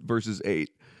 1 versus 8.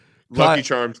 Lucky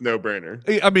Charms, no brainer.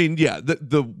 I mean,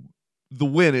 the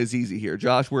win is easy here.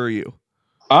 Josh, where are you?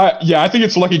 I think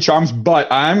it's Lucky Charms, but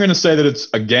I'm going to say that it's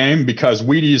a game because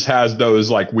Wheaties has those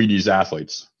like Wheaties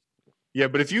athletes. Yeah,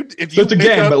 but if you so it's a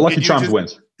game, but Lucky Charms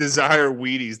wins. Desire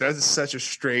Wheaties. That is such a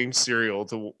strange cereal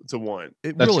to want.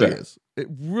 That's really fair. Is. It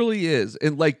really is.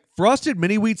 And like Frosted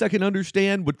Mini Wheats, I can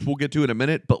understand, which we'll get to in a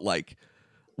minute. But like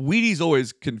Wheaties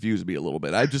always confuse me a little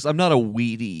bit. I'm not a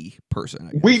Wheatie person.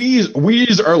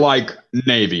 Wheaties are like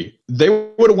Navy. They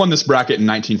would have won this bracket in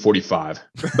 1945,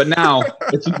 but now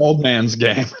it's an old man's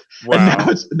game. Wow.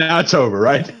 And now it's over,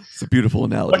 right? It's a beautiful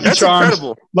analogy. That's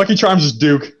incredible. Lucky Charms is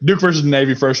Duke. Duke versus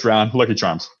Navy, first round. Lucky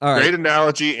Charms. All right. Great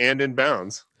analogy and in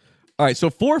bounds. All right,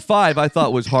 so 4-5 I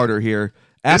thought was harder here.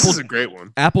 This is a great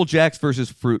one. Apple Jacks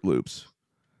versus Fruit Loops.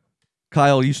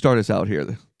 Kyle, you start us out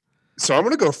here. So I'm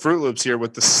going to go Fruit Loops here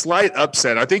with the slight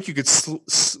upset. I think you could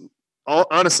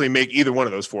honestly make either one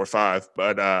of those 4-5,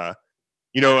 but a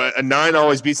 9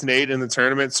 always beats an 8 in the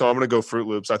tournament, so I'm going to go Fruit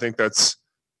Loops. I think that's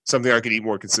something I could eat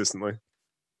more consistently.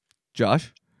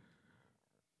 Josh?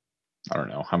 I don't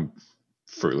know. I'm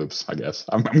Fruit Loops, I guess.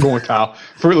 I'm going with Kyle.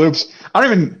 Fruit Loops.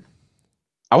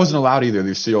 I wasn't allowed either of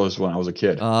these cereals when I was a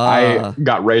kid. I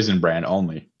got Raisin Bran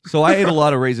only. So I ate a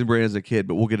lot of Raisin Bran as a kid,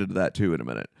 but we'll get into that too in a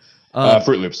minute.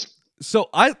 Fruit Loops.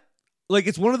 So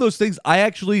it's one of those things. I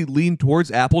actually lean towards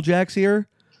Apple Jacks here.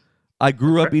 I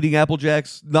grew up eating Apple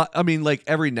Jacks. Like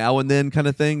every now and then kind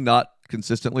of thing, not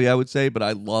consistently, I would say, but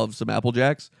I love some Apple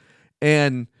Jacks.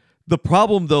 And The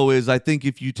problem, though, is I think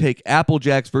if you take Apple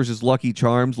Jacks versus Lucky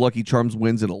Charms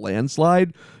wins in a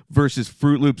landslide versus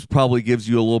Fruit Loops probably gives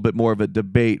you a little bit more of a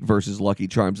debate versus Lucky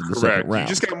Charms in the second round.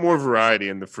 You just got more variety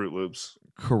in the Fruit Loops.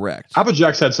 Correct. Apple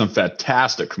Jacks had some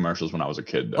fantastic commercials when I was a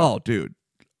kid, though. Oh, dude.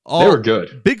 They were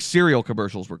good. Big cereal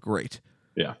commercials were great.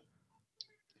 Yeah.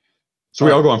 So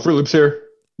we all go on Fruit Loops here?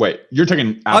 Wait, you're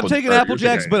taking Apple I'm taking Apple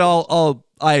Jacks, but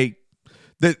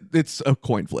it's a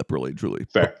coin flip, really, truly.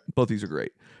 Fair. Both these are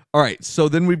great. All right, so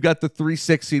then we've got the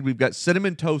 3-6 seed. We've got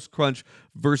Cinnamon Toast Crunch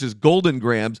versus Golden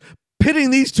Grams.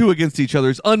 Pitting these two against each other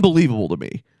is unbelievable to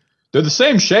me. They're the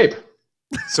same shape.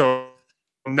 So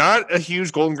I'm not a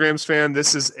huge Golden Grams fan.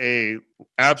 This is a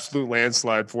absolute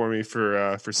landslide for me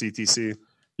for CTC.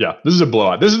 Yeah, this is a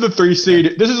blowout. This is the 3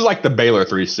 seed. This is like the Baylor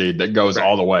 3 seed that goes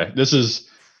all the way. This is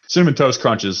Cinnamon Toast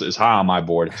Crunch is high on my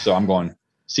board, so I'm going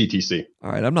CTC.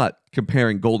 All right, I'm not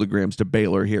comparing Golden Grams to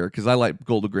Baylor here because I like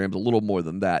Golden Grams a little more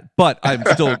than that, but I'm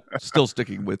still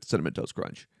sticking with Cinnamon Toast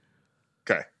Crunch.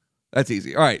 Okay. That's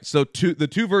easy. All right, so the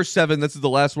 2 versus 7, this is the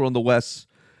last one on the West,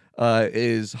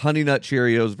 is Honey Nut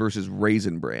Cheerios versus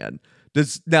Raisin Bran.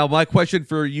 Now, my question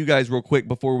for you guys real quick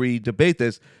before we debate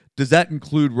this, does that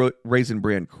include Raisin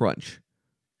Bran Crunch?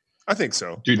 I think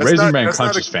so. Dude, Raisin Bran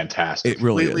Crunch is fantastic. It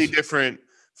really completely is. Different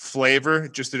flavor,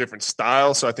 just a different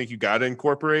style, so I think you got to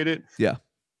incorporate it. Yeah.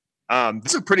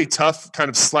 This is a pretty tough kind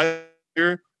of slight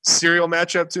cereal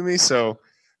matchup to me, so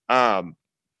I'm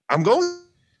going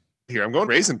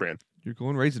Raisin Bran. You're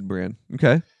going Raisin Bran.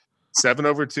 Okay.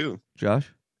 7/2. Josh?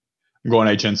 I'm going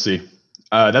HNC.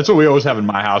 That's what we always have in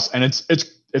my house, and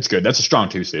it's good. That's a strong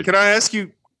 2 seed. Can I ask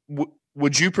you,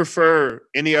 would you prefer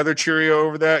any other Cheerio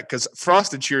over that? Because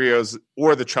Frosted Cheerios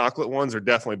or the chocolate ones are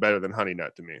definitely better than Honey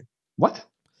Nut to me. What?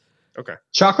 Okay.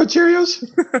 Chocolate Cheerios?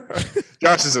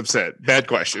 Josh is upset. Bad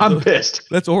question. I'm pissed.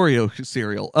 That's Oreo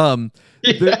cereal.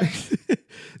 Yeah.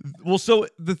 Well, so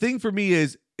the thing for me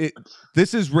is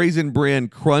this is Raisin Bran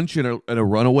Crunch and a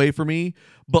runaway for me,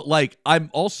 but like I'm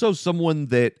also someone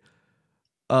that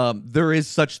there is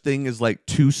such thing as like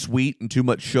too sweet and too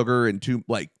much sugar and too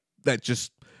like that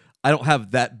just I don't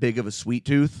have that big of a sweet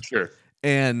tooth. Sure.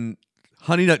 And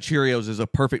Honey Nut Cheerios is a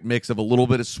perfect mix of a little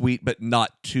bit of sweet but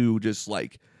not too just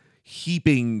like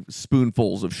heaping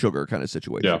spoonfuls of sugar kind of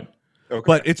situation. Yeah. Okay.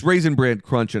 But it's Raisin Bran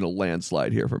Crunch and a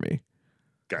landslide here for me.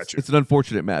 Gotcha. It's an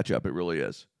unfortunate matchup. It really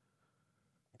is.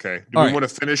 Okay. Do we want to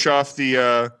finish off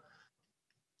the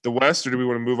West, or do we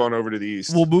want to move on over to the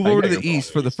East? We'll move over to the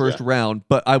East for the first round,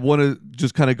 but I want to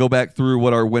just kind of go back through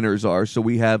what our winners are. So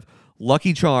we have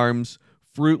Lucky Charms,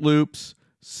 Fruit Loops,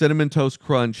 Cinnamon Toast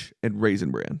Crunch, and Raisin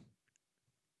Bran.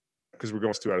 Because we're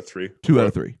going 2 out of 3. 2 out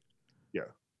of 3. Yeah.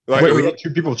 Wait, we got 2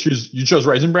 people choose. You chose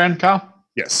Raisin Bran, Kyle?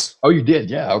 Yes. Oh, you did?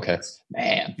 Yeah. Okay.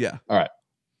 Man. Yeah. All right.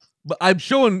 But I'm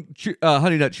showing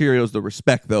Honey Nut Cheerios the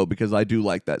respect, though, because I do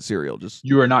like that cereal. Just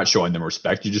You are not showing them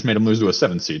respect. You just made them lose to a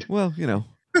 7 seed. well,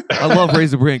 I love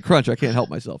Raisin Bran Crunch. I can't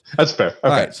help myself. That's fair. Okay. All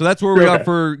right, so that's where we are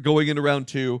for going into round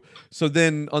 2. So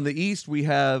then on the East, we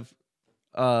have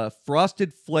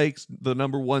Frosted Flakes, the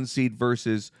number 1 seed,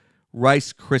 versus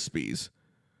Rice Krispies.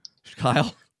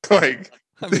 Kyle? Like,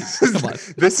 I mean, come on.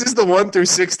 this is the 1 through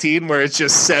 16 where it's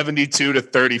just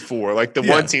 72-34. Like the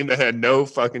one team that had no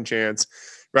fucking chance.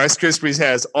 Rice Krispies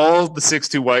has all the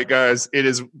 6'2" white guys. It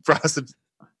is Frosted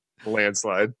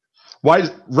landslide. Why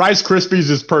Rice Krispies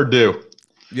is Purdue?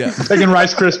 Yeah. Taking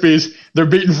Rice Krispies, they're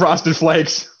beating Frosted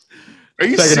Flakes. Are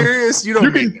you serious? You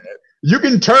don't mean that. You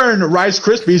can turn Rice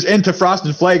Krispies into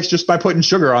Frosted Flakes just by putting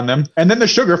sugar on them, and then the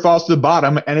sugar falls to the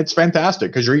bottom, and it's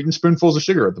fantastic because you're eating spoonfuls of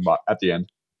sugar at the end.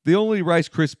 The only Rice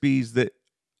Krispies that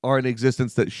are in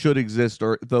existence that should exist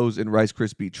are those in Rice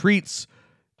Krispie treats.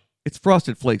 It's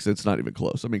Frosted Flakes. It's not even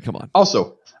close. I mean, come on.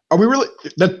 Also, are we really?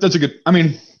 That's a good. I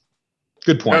mean,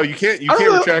 good point. No, you can't. You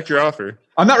can't retract your offer.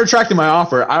 I'm not retracting my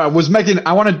offer. I want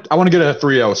to get a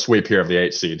 3-0 sweep here of the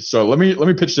 8 seed. So let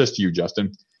me pitch this to you,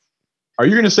 Justin. Are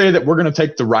you going to say that we're going to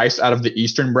take the Rice out of the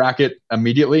Eastern bracket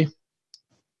immediately?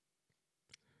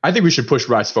 I think we should push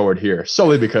Rice forward here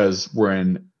solely because we're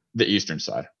in the Eastern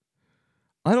side.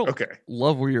 I don't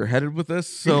love where you're headed with this,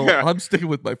 so I'm sticking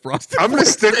with my Frosted I'm going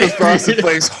to Flakes. stick with Frosted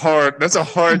Flakes hard. That's a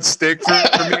hard stick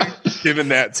for me, given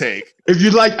that take. If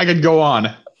you'd like, I could go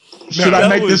on. Should I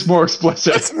make this more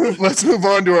explicit? Let's move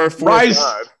on to our fourth Rice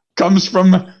side. comes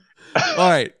from... All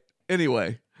right.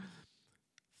 Anyway,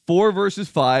 4 versus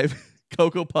 5.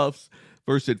 Cocoa Puffs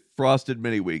versus Frosted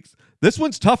Mini Wheats. This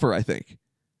one's tougher, I think.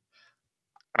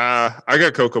 I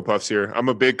got Cocoa Puffs here. I'm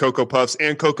a big Cocoa Puffs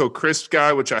and Cocoa Crisp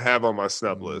guy, which I have on my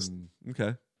snub list.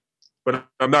 Okay. But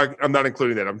I'm not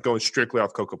including that. I'm going strictly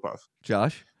off Cocoa Puff.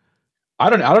 Josh? I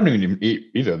don't even eat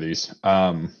either of these.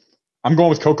 I'm going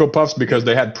with Cocoa Puffs because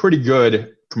they had pretty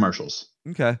good commercials.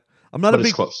 Okay. I'm But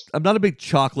not a big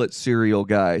chocolate cereal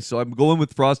guy, so I'm going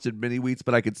with Frosted Mini Wheats,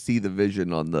 but I could see the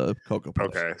vision on the Cocoa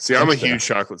Puffs. Okay. See, I'm a huge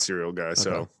chocolate cereal guy,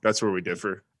 so that's where we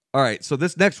differ. All right, so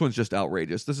this next one's just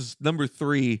outrageous. This is number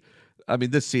 3. I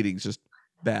mean, this seating's just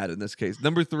bad in this case.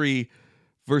 Number 3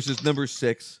 versus number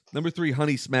 6. Number 3,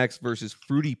 Honey Smacks versus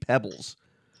Fruity Pebbles.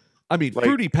 I mean,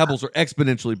 Fruity Pebbles are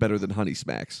exponentially better than Honey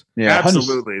Smacks. Yeah,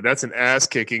 absolutely. That's an ass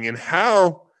kicking. And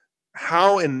how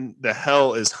in the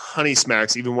hell is Honey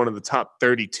Smacks even one of the top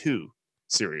 32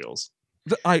 cereals?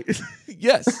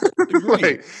 Yes.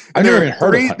 Like, I never even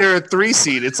heard of it. They're a 3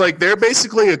 seed. It's like they're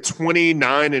basically a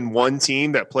 29-1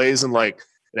 team that plays in like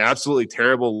an absolutely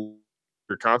terrible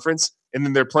conference, and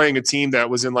then they're playing a team that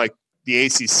was in like the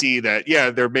ACC that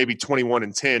they're maybe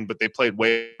 21-10, but they played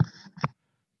way.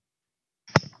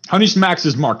 Honey Smacks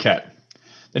is Marquette.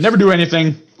 They never do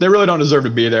anything. They really don't deserve to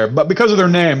be there, but because of their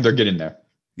name, they're getting there.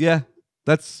 Yeah,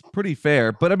 that's pretty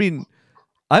fair. But I mean,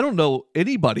 I don't know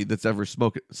anybody that's ever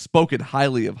spoken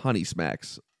highly of Honey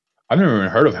Smacks. I've never even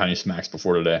heard of Honey Smacks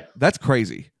before today. That's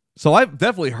crazy. So I've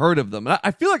definitely heard of them.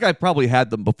 I feel like I've probably had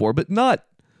them before, but not.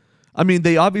 I mean,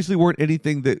 they obviously weren't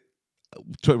anything that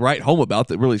to write home about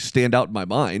that really stand out in my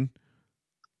mind.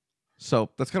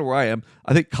 So that's kind of where I am.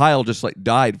 I think Kyle just like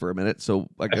died for a minute, so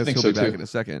I guess he'll be back in a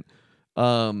second.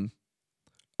 All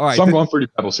right. So I'm going Fruity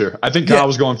Pebbles here. I think Kyle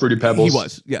was going Fruity Pebbles. He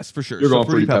was, yes, for sure. You're going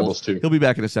Fruity Pebbles too. He'll be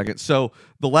back in a second. So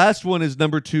the last one is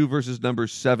number 2 versus number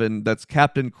 7. That's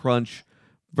Captain Crunch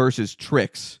versus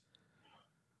Trix.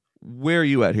 Where are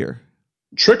you at here?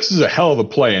 Trix is a hell of a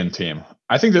play-in team.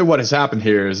 I think that what has happened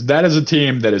here is that is a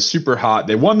team that is super hot.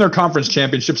 They won their conference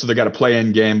championship, so they got a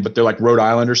play-in game, but they're like Rhode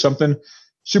Island or something.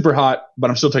 Super hot, but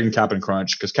I'm still taking Captain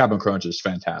Crunch because Captain Crunch is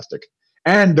fantastic.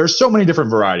 And there's so many different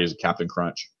varieties of Captain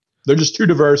Crunch. They're just too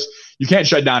diverse. You can't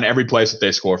shut down every place that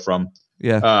they score from.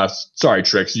 Yeah. Sorry,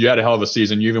 Trix. You had a hell of a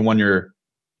season. You even won your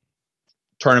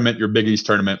tournament, your Big East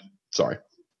tournament. Sorry.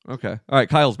 Okay. All right.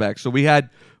 Kyle's back. So we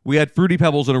had Fruity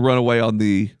Pebbles and a runaway on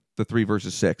the 3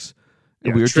 versus 6.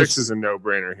 And we were Trix is a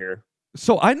no-brainer here.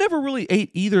 So I never really ate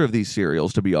either of these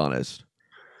cereals, to be honest.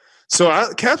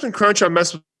 So Captain Crunch, I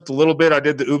messed with a little bit. I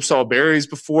did the Oops All Berries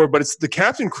before, but it's the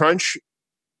Captain Crunch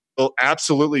will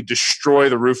absolutely destroy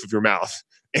the roof of your mouth.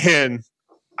 And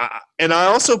I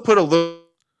also put a little.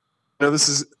 This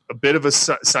is a bit of a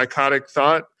psychotic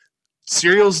thought.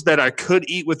 Cereals that I could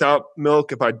eat without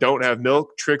milk if I don't have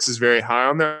milk. Trix is very high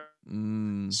on there,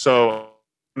 so I'm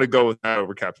gonna go with that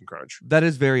over Captain Crunch. That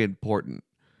is very important.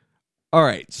 All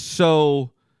right,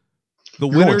 so the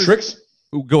winner. Trix.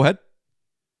 Go ahead.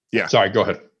 Yeah. Sorry, go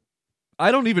ahead.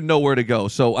 I don't even know where to go.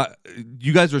 So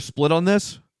you guys are split on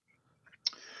this?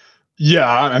 Yeah,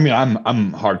 I mean,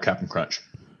 I'm hard Captain Crunch.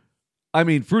 I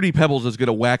mean, Fruity Pebbles is going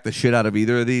to whack the shit out of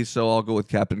either of these, so I'll go with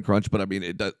Captain Crunch. But I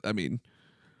mean,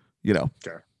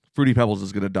 Fruity Pebbles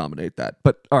is going to dominate that.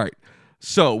 But all right,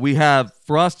 so we have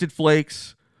Frosted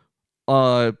Flakes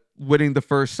winning the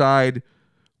first side.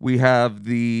 We have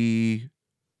the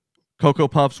Cocoa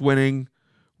Puffs winning.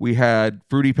 We had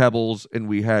Fruity Pebbles, and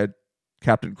we had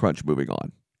Captain Crunch moving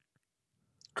on.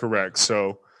 Correct.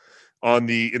 So in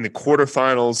the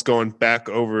quarterfinals, going back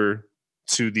over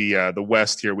to the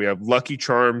West here, we have Lucky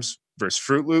Charms versus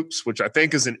Fruit Loops, which I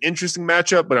think is an interesting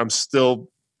matchup, but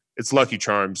it's Lucky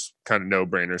Charms, kind of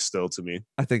no-brainer still to me.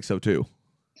 I think so too.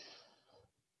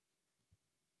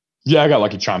 Yeah, I got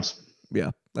Lucky Charms. Yeah,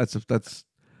 that's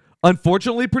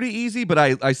unfortunately pretty easy, but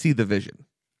I see the vision.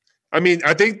 I mean,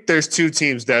 I think there's 2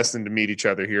 teams destined to meet each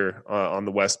other here on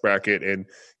the West bracket, and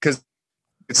because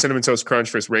it's Cinnamon Toast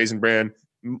Crunch versus Raisin Bran.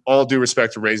 All due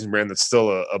respect to Raisin Bran, that's still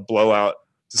a blowout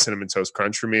to Cinnamon Toast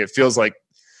Crunch for me. It feels like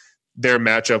their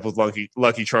matchup with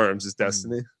Lucky Charms is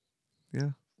destiny. Yeah,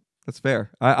 that's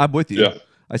fair. I'm with you. Yeah.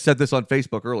 I said this on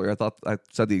Facebook earlier. I thought I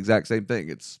said the exact same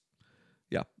thing.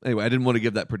 Anyway, I didn't want to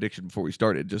give that prediction before we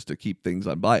started just to keep things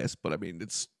unbiased, but I mean,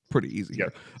 it's pretty easy.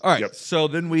 Yep. All right, Yep. So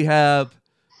then we have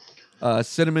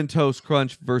Cinnamon Toast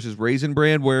Crunch versus Raisin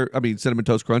Bran. Cinnamon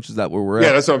Toast Crunch, is that where we're at?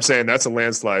 Yeah, that's what I'm saying. That's a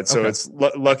landslide. So Okay. it's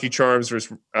Lucky Charms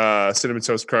versus Cinnamon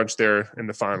Toast Crunch there in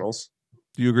the finals.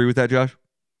 Do you agree with that, Josh?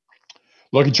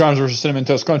 Lucky Charms versus Cinnamon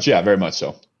Toast Crunch. Yeah, very much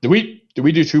so. Did we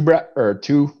do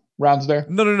 2 rounds there?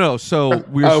 No. So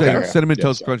we were saying okay. Cinnamon Yeah,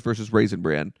 Toast sorry. Crunch versus Raisin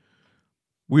Bran.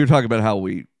 We were talking about how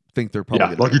we think they're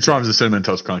probably Yeah, Lucky Charms is Cinnamon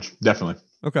Toast Crunch. Definitely.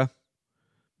 Okay.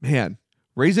 Man,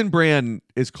 Raisin Bran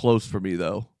is close for me,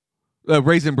 though.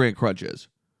 Raisin Bran Crunch is.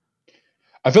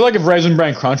 I feel like if Raisin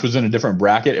Bran Crunch was in a different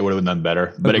bracket, it would have been done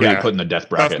better. But it got Yeah. put in the death Tough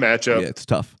bracket. matchup. Yeah, it's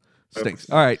tough. Stinks.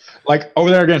 All right. Like over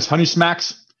there against Honey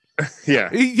Smacks. Yeah.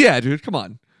 Yeah, dude, come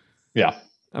on. Yeah.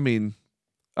 I mean,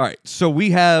 all right. So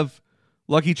we have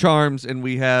Lucky Charms, and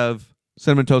we have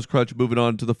Cinnamon Toast Crunch moving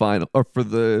on to the final or to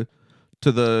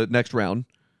the next round.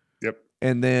 Yep.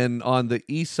 And then on the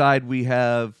east side we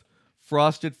have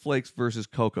Frosted Flakes versus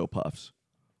Cocoa Puffs.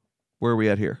 Where are we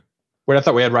at here? Wait, I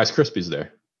thought we had Rice Krispies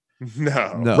there.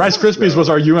 No. Rice Krispies was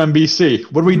our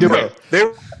UMBC. What are we doing?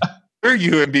 No, they're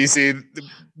UMBC.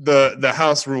 The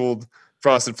house ruled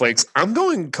Frosted Flakes. I'm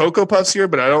going Cocoa Puffs here,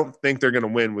 but I don't think they're going to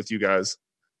win with you guys.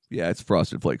 Yeah, it's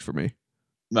Frosted Flakes for me.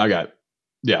 I got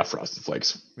Frosted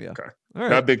Flakes. Yeah. Okay. All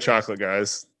right. Not big chocolate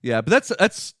guys. Yeah, but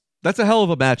that's a hell of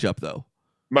a matchup though.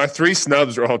 My 3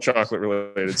 snubs are all chocolate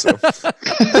related, so I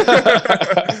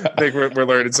think we're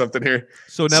learning something here.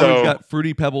 So now we've got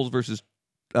Fruity Pebbles versus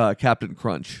Captain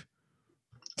Crunch.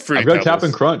 I've got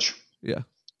Captain Crunch. Yeah.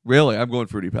 Really? I'm going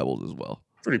Fruity Pebbles as well.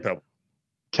 Fruity Pebbles.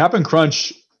 Captain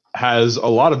Crunch has a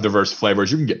lot of diverse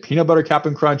flavors. You can get peanut butter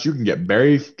Captain Crunch. You can get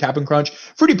berry Captain Crunch.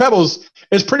 Fruity Pebbles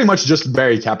is pretty much just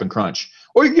berry Captain Crunch.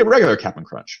 Or you can get regular Captain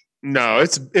Crunch. No,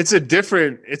 it's a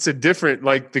different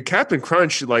like the Captain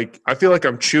Crunch, like I feel like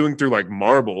I'm chewing through like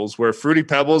marbles, where Fruity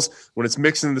Pebbles, when it's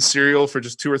mixed in the cereal for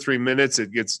just 2 or 3 minutes,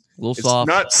 it gets a little soft.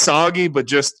 Not soggy, but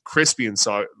just crispy and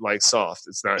soft.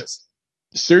 It's nice.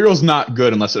 Cereal's not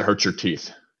good unless it hurts your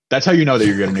teeth. That's how you know that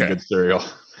you're getting a good cereal.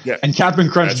 Yeah. And Captain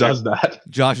Crunch does that.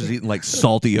 Josh is eating like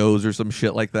salty O's or some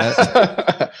shit like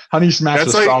that. Honey Smash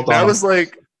with salt on.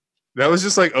 That was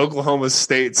just like Oklahoma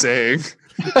State saying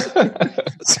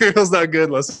cereal's not good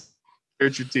unless it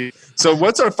hurts your teeth. So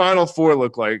what's our final 4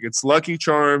 look like? It's Lucky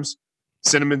Charms,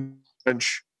 Cinnamon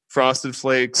Crunch, Frosted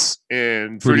Flakes,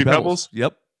 and Fruity Pebbles.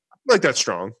 Yep. I like that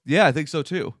strong. Yeah, I think so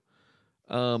too.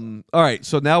 All right,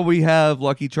 so now we have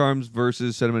Lucky Charms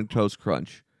versus Cinnamon Toast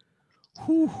Crunch.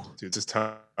 Whew. Dude, it's just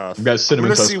tough. You guys,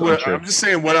 Cinnamon Toast Crunch. I'm just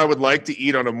saying what I would like to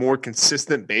eat on a more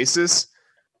consistent basis.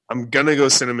 I'm gonna go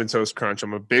Cinnamon Toast Crunch.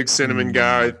 I'm a big cinnamon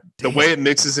guy. The way it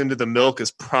mixes into the milk is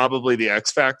probably the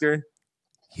X factor.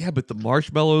 Yeah, but the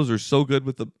marshmallows are so good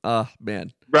with the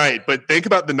man. Right, but think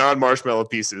about the non-marshmallow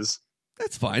pieces.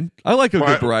 That's fine. I like a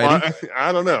good variety.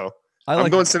 I don't know. I'm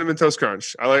going Cinnamon Toast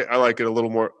Crunch. I like it a little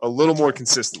more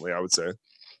consistently, I would say.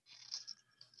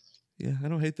 Yeah, I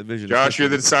don't hate the vision. Josh, you're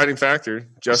the deciding factor.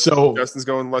 Justin's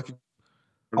going Lucky.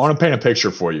 I want to paint a picture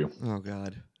for you. Oh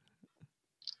God.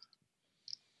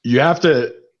 You have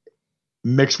to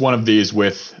mix one of these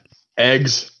with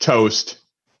eggs, toast,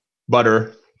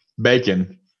 butter,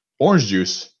 bacon, orange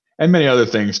juice, and many other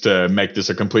things to make this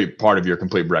a complete part of your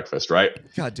complete breakfast, right?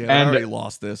 God damn, I already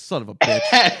lost this. Son of a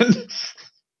bitch. And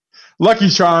Lucky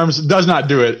Charms does not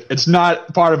do it. It's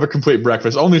not part of a complete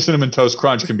breakfast. Only Cinnamon Toast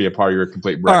Crunch can be a part of your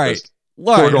complete breakfast.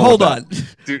 All right, hold on.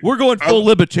 Dude, we're going full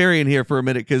libertarian here for a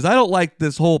minute because I don't like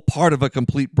this whole part of a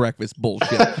complete breakfast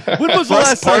bullshit. When was the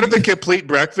last part of the complete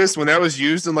breakfast when that was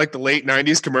used in like the late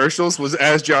 90s commercials was,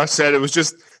 as Josh said, it was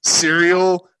just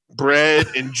cereal, bread,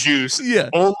 and juice. Yeah.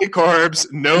 Only carbs,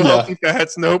 no healthy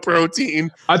fats, no protein.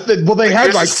 I think they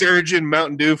had like Surge and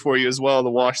Mountain Dew for you as well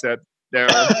to wash that down.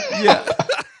 Yeah.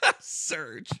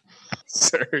 Surge.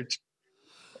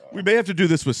 We may have to do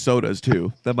this with sodas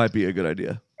too. That might be a good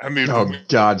idea. I mean, oh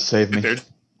God, save me.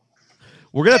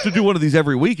 We're gonna have to do one of these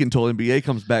every week until NBA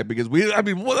comes back because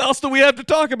what else do we have to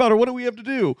talk about or what do we have to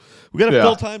do? We gotta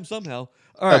fill time somehow.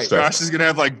 All right, Josh is gonna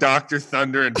have like Dr.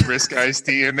 Thunder and Brisk iced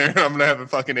tea in there. I'm gonna have a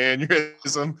fucking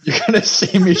aneurysm. You're gonna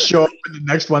see me show up in the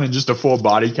next one in just a full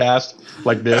body cast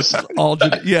like this. All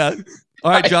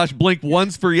right, Josh. Blink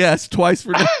once for yes, twice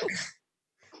for no.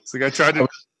 It's like I tried to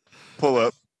pull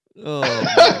up. Oh,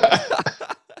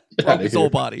 broke his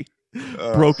whole body.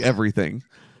 Broke everything.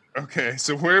 Okay,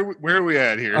 so where are we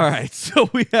at here? All right, so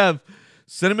we have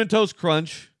Cinnamon Toast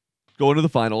Crunch going to the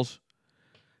finals,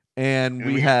 and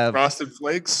we have Frosted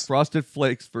Flakes. Frosted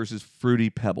Flakes versus Fruity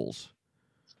Pebbles.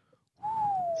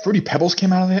 Fruity Pebbles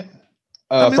came out of it.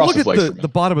 Look at the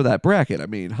bottom of that bracket. I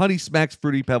mean, Honey Smacks,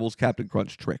 Fruity Pebbles, Captain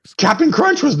Crunch, Trix. Captain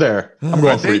Crunch was there. I'm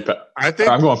going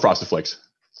I'm going Frosted Flakes.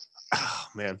 Oh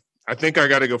man, I think I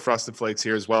got to go Frosted Flakes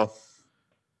here as well.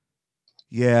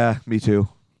 Yeah, me too.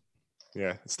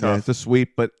 Yeah, it's tough. Yeah, it's a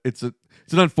sweep, but it's an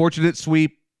unfortunate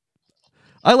sweep.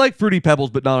 I like Fruity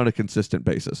Pebbles, but not on a consistent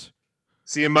basis.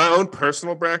 See, in my own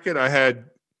personal bracket, I had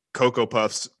Cocoa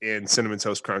Puffs and Cinnamon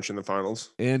Toast Crunch in the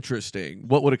finals. Interesting.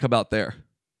 What would have come out there?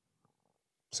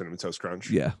 Cinnamon Toast Crunch.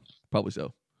 Yeah, probably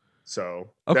so. So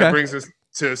that brings us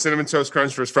to Cinnamon Toast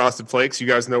Crunch versus Frosted Flakes. You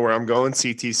guys know where I'm going.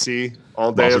 CTC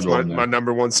all day is my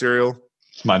number one cereal.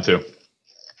 It's mine too.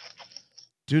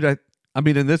 Dude, I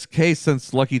mean, in this case,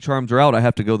 since Lucky Charms are out, I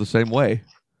have to go the same way.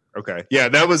 Okay. Yeah,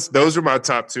 those are my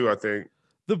top 2, I think.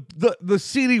 The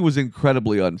seeding was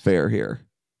incredibly unfair here.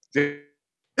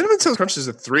 Cinnamon Toast Crunch is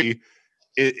a 3.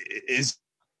 It is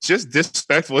just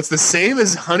disrespectful. It's the same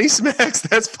as Honey Smacks.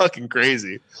 That's fucking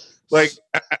crazy. Like,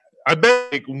 I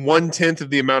bet like 1/10 of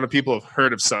the amount of people have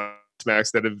heard of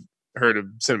Smacks that have heard of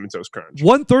Cinnamon Toast Crunch.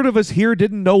 1/3 of us here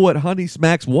didn't know what Honey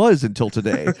Smacks was until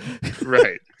today.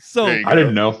 Right. So I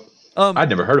didn't know. I'd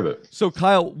never heard of it. So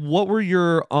Kyle, what were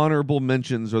your honorable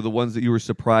mentions or the ones that you were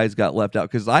surprised got left out?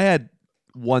 Because I had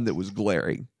one that was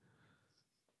glaring.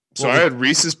 So I had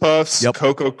Reese's Puffs, Yep.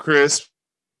 Cocoa Crisps,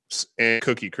 and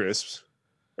Cookie Crisps.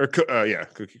 Or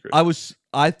Cookie Crisp.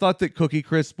 I thought that Cookie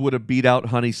Crisp would have beat out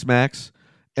Honey Smacks,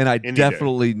 and I Any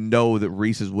definitely know that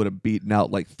Reese's would have beaten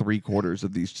out like 3/4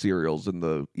 of these cereals in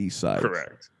the East Side.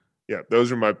 Correct. Yeah,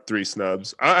 those are my 3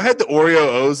 snubs. I had the Oreo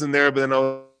O's in there, but then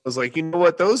I was like, you know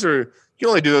what? You can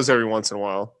only do those every once in a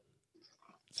while.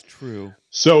 It's true.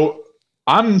 So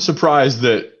I'm surprised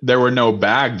that there were no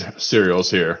bagged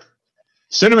cereals here.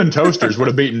 Cinnamon Toasters would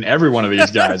have beaten every one of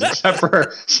these guys except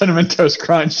for Cinnamon Toast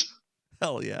Crunch.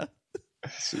 Hell yeah.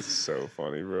 This is so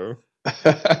funny, bro.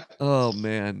 Oh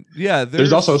man. Yeah.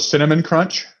 There's also Cinnamon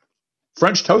Crunch.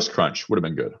 French Toast Crunch would have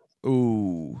been good.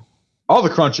 Ooh. All the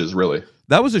crunches, really.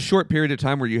 That was a short period of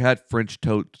time where you had French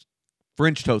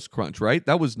Toast Crunch, right?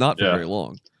 That was not for very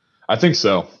long. I think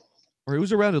so. Or it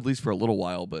was around at least for a little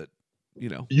while, but you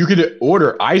know. You could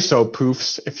order ISO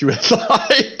poofs if you would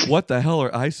like. What the hell are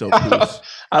ISO poofs?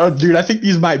 I think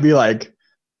these might be like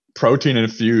protein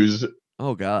infused.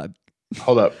 Oh God.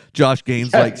 Hold up. Josh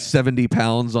gains like 70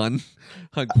 pounds on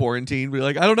quarantine. Be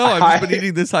like, I don't know. I've just been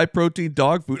eating this high protein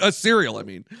dog food. Cereal, I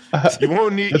mean. You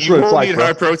won't need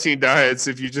high protein diets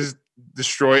if you just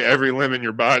destroy every limb in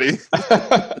your body.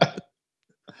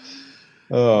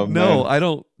 Oh, no, man. I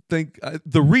don't think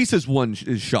the Reese's one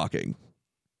is shocking.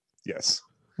 Yes.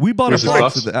 We bought Reese's a box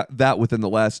Puffs? of that within the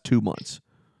last 2 months.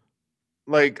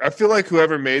 Like, I feel like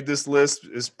whoever made this list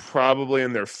is probably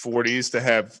in their 40s to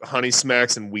have Honey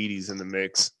Smacks and Wheaties in the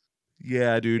mix.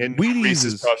 Yeah, dude. And Wheaties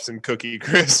Reese's is, Puffs and Cookie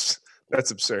Crisps.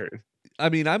 That's absurd. I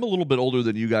mean, I'm a little bit older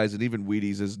than you guys, and even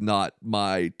Wheaties is not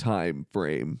my time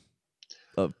frame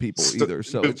of people either.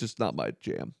 So it's just not my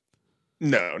jam.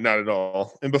 No, not at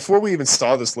all. And before we even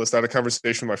saw this list, I had a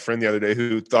conversation with my friend the other day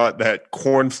who thought that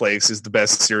Corn Flakes is the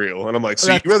best cereal. And I'm like,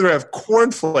 so you'd rather have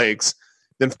Corn Flakes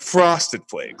than Frosted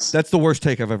Flakes? That's the worst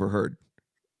take I've ever heard.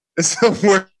 It's the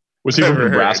worst. Was he from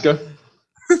Nebraska?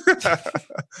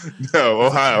 No,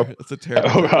 Ohio. That's a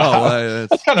terrible.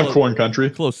 That's kind of corn country.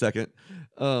 Close second.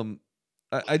 I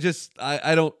can't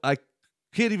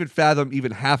even fathom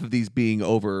even half of these being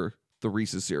over the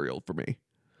Reese's cereal for me.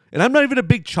 And I'm not even a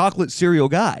big chocolate cereal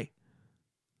guy.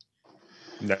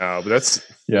 No, but it's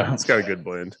got a good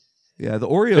blend. Yeah, the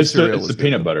Oreo cereal. It's the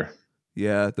peanut butter.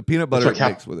 Yeah, the peanut butter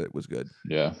mix with it was good.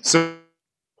 Yeah. So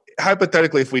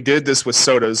hypothetically, if we did this with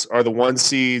sodas, are the One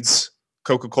Seeds,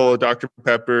 Coca-Cola, Dr.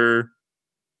 Pepper,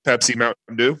 Pepsi,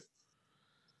 Mountain Dew?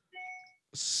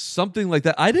 Something like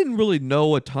that. I didn't really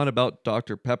know a ton about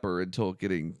Dr. Pepper until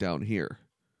getting down here.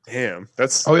 Damn,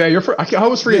 that's. Oh yeah, I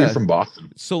always forget you're from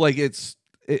Boston. So like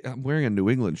I'm wearing a New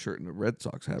England shirt and a Red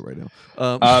Sox hat right now.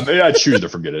 Maybe I choose to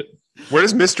forget it. Where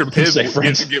does Mr.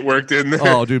 Pibb get worked in there?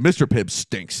 Oh, dude, Mr. Pibb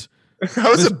stinks. I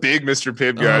was a big Mr.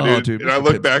 Pibb guy, dude. And I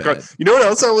look back on. You know what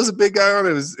else I was a big guy on?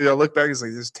 I look back, it's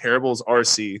like this terrible as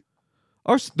RC.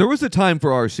 There was a time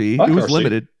for RC. Like it was RC.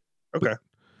 limited. Okay.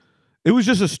 It was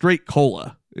just a straight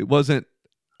cola. It wasn't.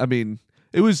 I mean,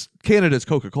 it was Canada's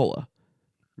Coca-Cola.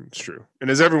 It's true. And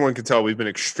as everyone can tell, we've been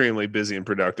extremely busy and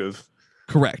productive.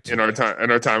 Correct. In our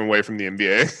time away from the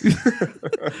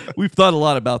NBA. We've thought a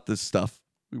lot about this stuff.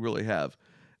 We really have.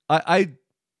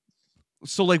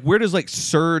 So like, where does like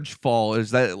Surge fall?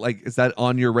 Is that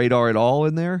on your radar at all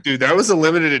in there? Dude, that was a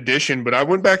limited edition, but I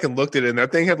went back and looked at it, and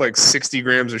that thing had like 60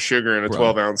 grams of sugar in a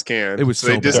 12-ounce can. It was so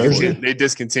they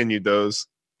discontinued those.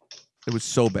 It was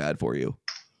so bad for you.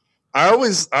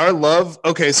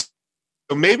 Okay, so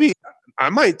maybe I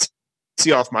might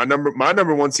see off my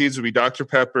number one seeds would be Dr.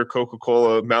 Pepper,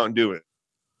 Coca-Cola, Mountain Dew.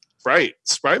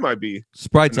 Sprite might be.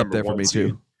 Sprite's up there for me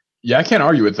too. Yeah, I can't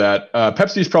argue with that.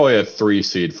 Pepsi's probably a 3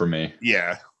 seed for me.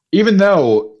 Yeah. Even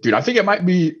though, dude, I think I might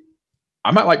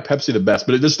like Pepsi the best,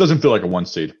 but it just doesn't feel like a 1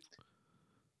 seed.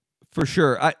 For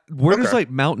sure. Where does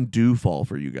like Mountain Dew fall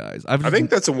for you guys? I think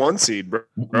that's a 1 seed, bro.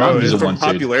 Mountain Dew's a 1 seed.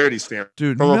 Popularity standpoint.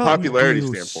 Dude, from a popularity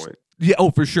standpoint. Yeah,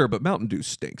 for sure. But Mountain Dew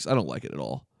stinks. I don't like it at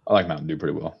all. I like Mountain Dew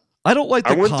pretty well. I don't like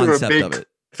the concept of it.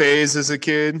 Phase as a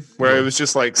kid where it was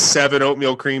just like 7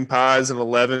 oatmeal cream pies and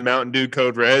 11 Mountain Dew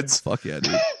Code Reds. Fuck yeah,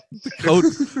 dude. The code,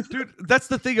 dude. That's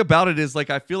the thing about it is like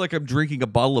I feel like I'm drinking a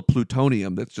bottle of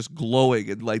plutonium that's just glowing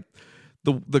and like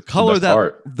the color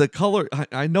the color.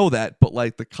 I know that, but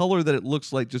like the color that it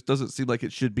looks like just doesn't seem like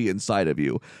it should be inside of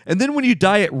you. And then when you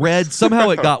dye it red, somehow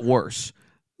it got worse.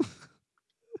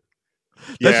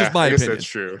 That's just my I guess opinion. That's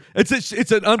true.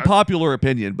 It's an unpopular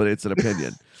opinion, but it's an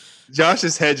opinion.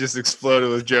 Josh's head just exploded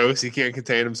with jokes. He can't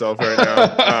contain himself right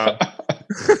now.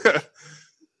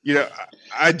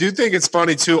 I do think it's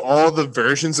funny too. All the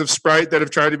versions of Sprite that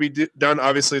have tried to be done.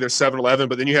 Obviously, there's 7-Eleven,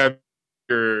 but then you have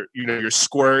your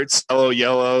squirts,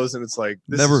 yellows, and it's like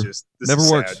this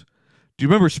never works. Sad. Do you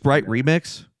remember Sprite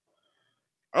Remix?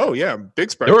 Oh yeah,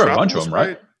 Big Sprite. There were a bunch of them,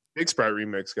 right? Big Sprite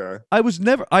Remix guy.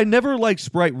 I never liked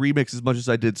Sprite Remix as much as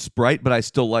I did Sprite, but I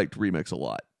still liked Remix a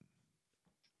lot.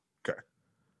 Okay.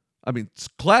 I mean,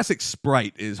 classic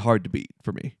Sprite is hard to beat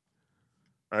for me.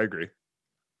 I agree.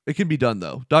 It can be done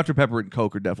though. Dr. Pepper and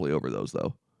Coke are definitely over those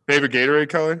though. Favorite Gatorade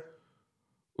color?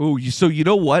 Oh, so you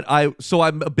know what? I'm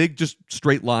a big just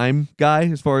straight lime guy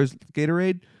as far as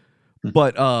Gatorade.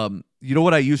 But you know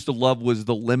what I used to love was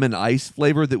the lemon ice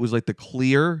flavor that was like the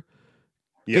clear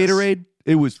Gatorade.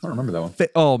 It was. I don't remember that one.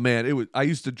 Oh man, it was. I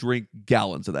used to drink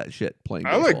gallons of that shit playing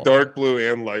baseball. I like dark blue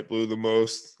and light blue the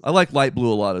most. I like light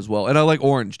blue a lot as well, and I like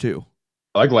orange too.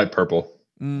 I like light purple.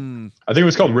 I think it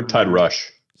was called Riptide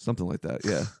Rush. Something like that,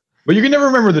 yeah. But you can never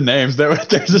remember the names.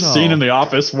 There's a scene in The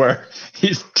Office where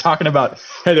he's talking about,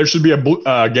 hey, there should be a blue,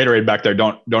 Gatorade back there.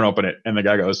 Don't open it. And the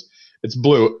guy goes, it's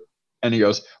blue. And he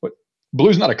goes, what?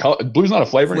 Blue's not a color. Blue's not a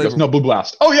flavor. And he goes, no, Blue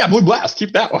Blast. Oh yeah, Blue Blast.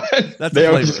 Keep that one. They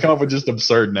always just come up with just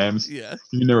absurd names. Yeah,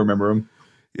 you never remember them.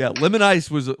 Yeah, lemon ice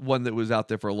was one that was out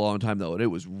there for a long time though, and it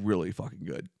was really fucking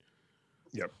good.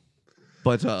 Yep.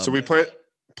 But so we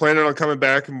planning on coming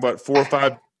back in 4 or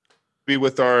 5 be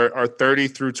with our 30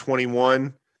 through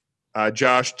 21.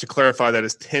 Josh, to clarify, that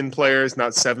is 10 players,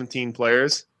 not 17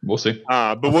 players. We'll see.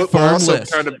 But we'll also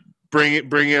kind of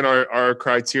bring in our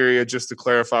criteria just to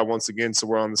clarify once again, so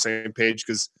we're on the same page,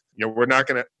 because we're not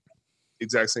going to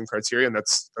exact same criteria, and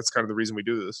that's kind of the reason we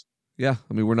do this. Yeah,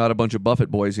 I mean, we're not a bunch of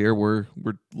Buffett boys here. We're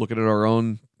looking at our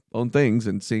own things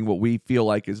and seeing what we feel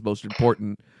like is most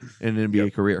important in an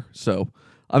NBA career. So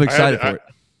I'm excited for it.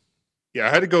 Yeah, I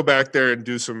had to go back there and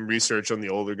do some research on the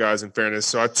older guys. In fairness,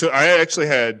 so I actually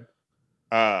had.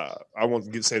 I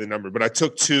won't say the number, but I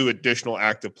took 2 additional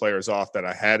active players off that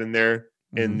I had in there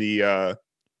in the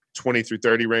 20 through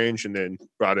 30 range, and then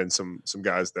brought in some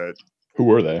guys that. Who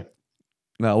were they?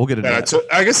 No, we'll get into that.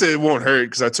 I guess it won't hurt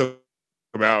because I took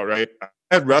them out, right? I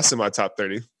had Russ in my top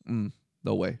 30.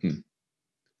 No way.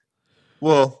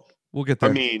 Well, we'll get there.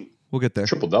 I mean, we'll get there.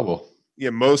 Triple-double. Yeah,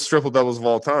 most triple doubles of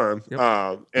all time. Yep.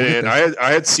 And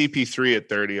I had CP3 at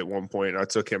 30 at one point. And I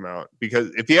took him out because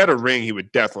if he had a ring, he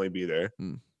would definitely be there.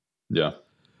 Yeah.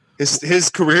 His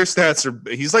career stats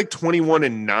he's like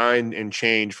 21-9 and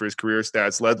change for his career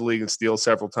stats. Led the league in steals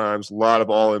several times. A lot of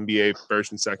all NBA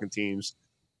first and second teams.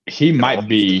 He might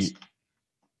be.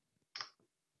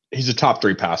 He's a top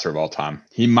 3 passer of all time.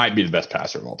 He might be the best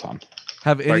passer of all time.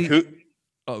 Have any?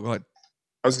 Oh, go ahead.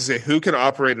 I was gonna say, who can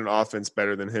operate an offense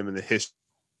better than him in the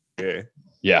history?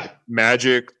 Yeah,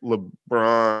 Magic,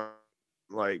 LeBron.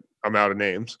 Like, I'm out of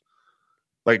names.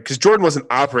 Like, because Jordan wasn't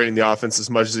operating the offense as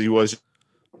much as he was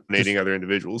dominating other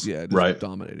individuals. Yeah, right.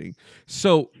 Dominating.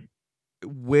 So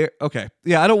okay.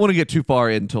 Yeah, I don't want to get too far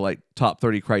into like top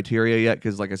 30 criteria yet,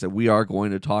 because like I said, we are going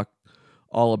to talk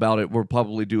all about it. We'll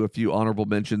probably do a few honorable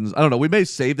mentions. I don't know. We may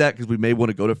save that because we may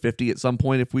want to go to 50 at some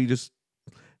point if we just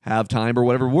have time or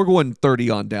whatever. We're going 30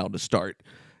 on down to start.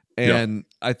 And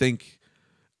I think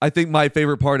my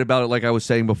favorite part about it, like I was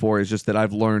saying before, is just that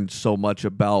I've learned so much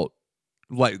about,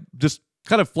 like, just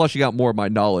kind of flushing out more of my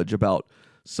knowledge about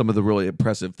some of the really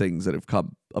impressive things that have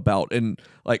come about. And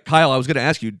like, Kyle, I was going to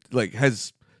ask you, like,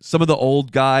 has some of the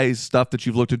old guys stuff that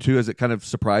you've looked into, has it kind of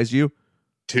surprised you?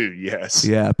 Dude, yes.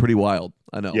 Yeah, pretty wild.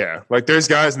 I know. Yeah. Like, there's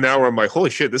guys now where I'm like, holy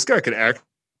shit, this guy could act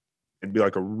and be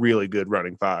like a really good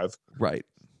running 5. Right.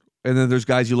 And then there's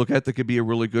guys you look at that could be a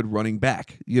really good running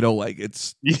back. Like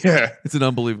it's an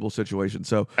unbelievable situation.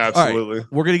 So absolutely, all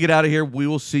right, we're gonna get out of here. We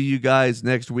will see you guys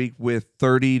next week with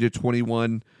 30 to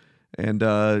 21. And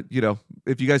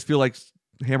if you guys feel like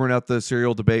hammering out the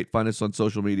cereal debate, find us on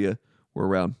social media. We're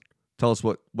around. Tell us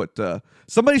what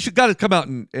somebody should got to come out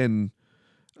and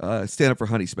stand up for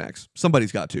Honey Smacks.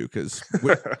 Somebody's got to, because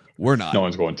we're not. No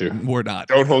one's going to. We're not.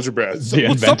 Don't hold your breath. The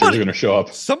inventors are going to show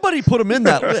up. Somebody put them in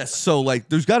that list. So, like,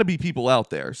 there's got to be people out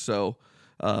there. So,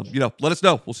 let us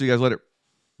know. We'll see you guys later.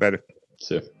 Later.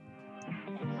 See you.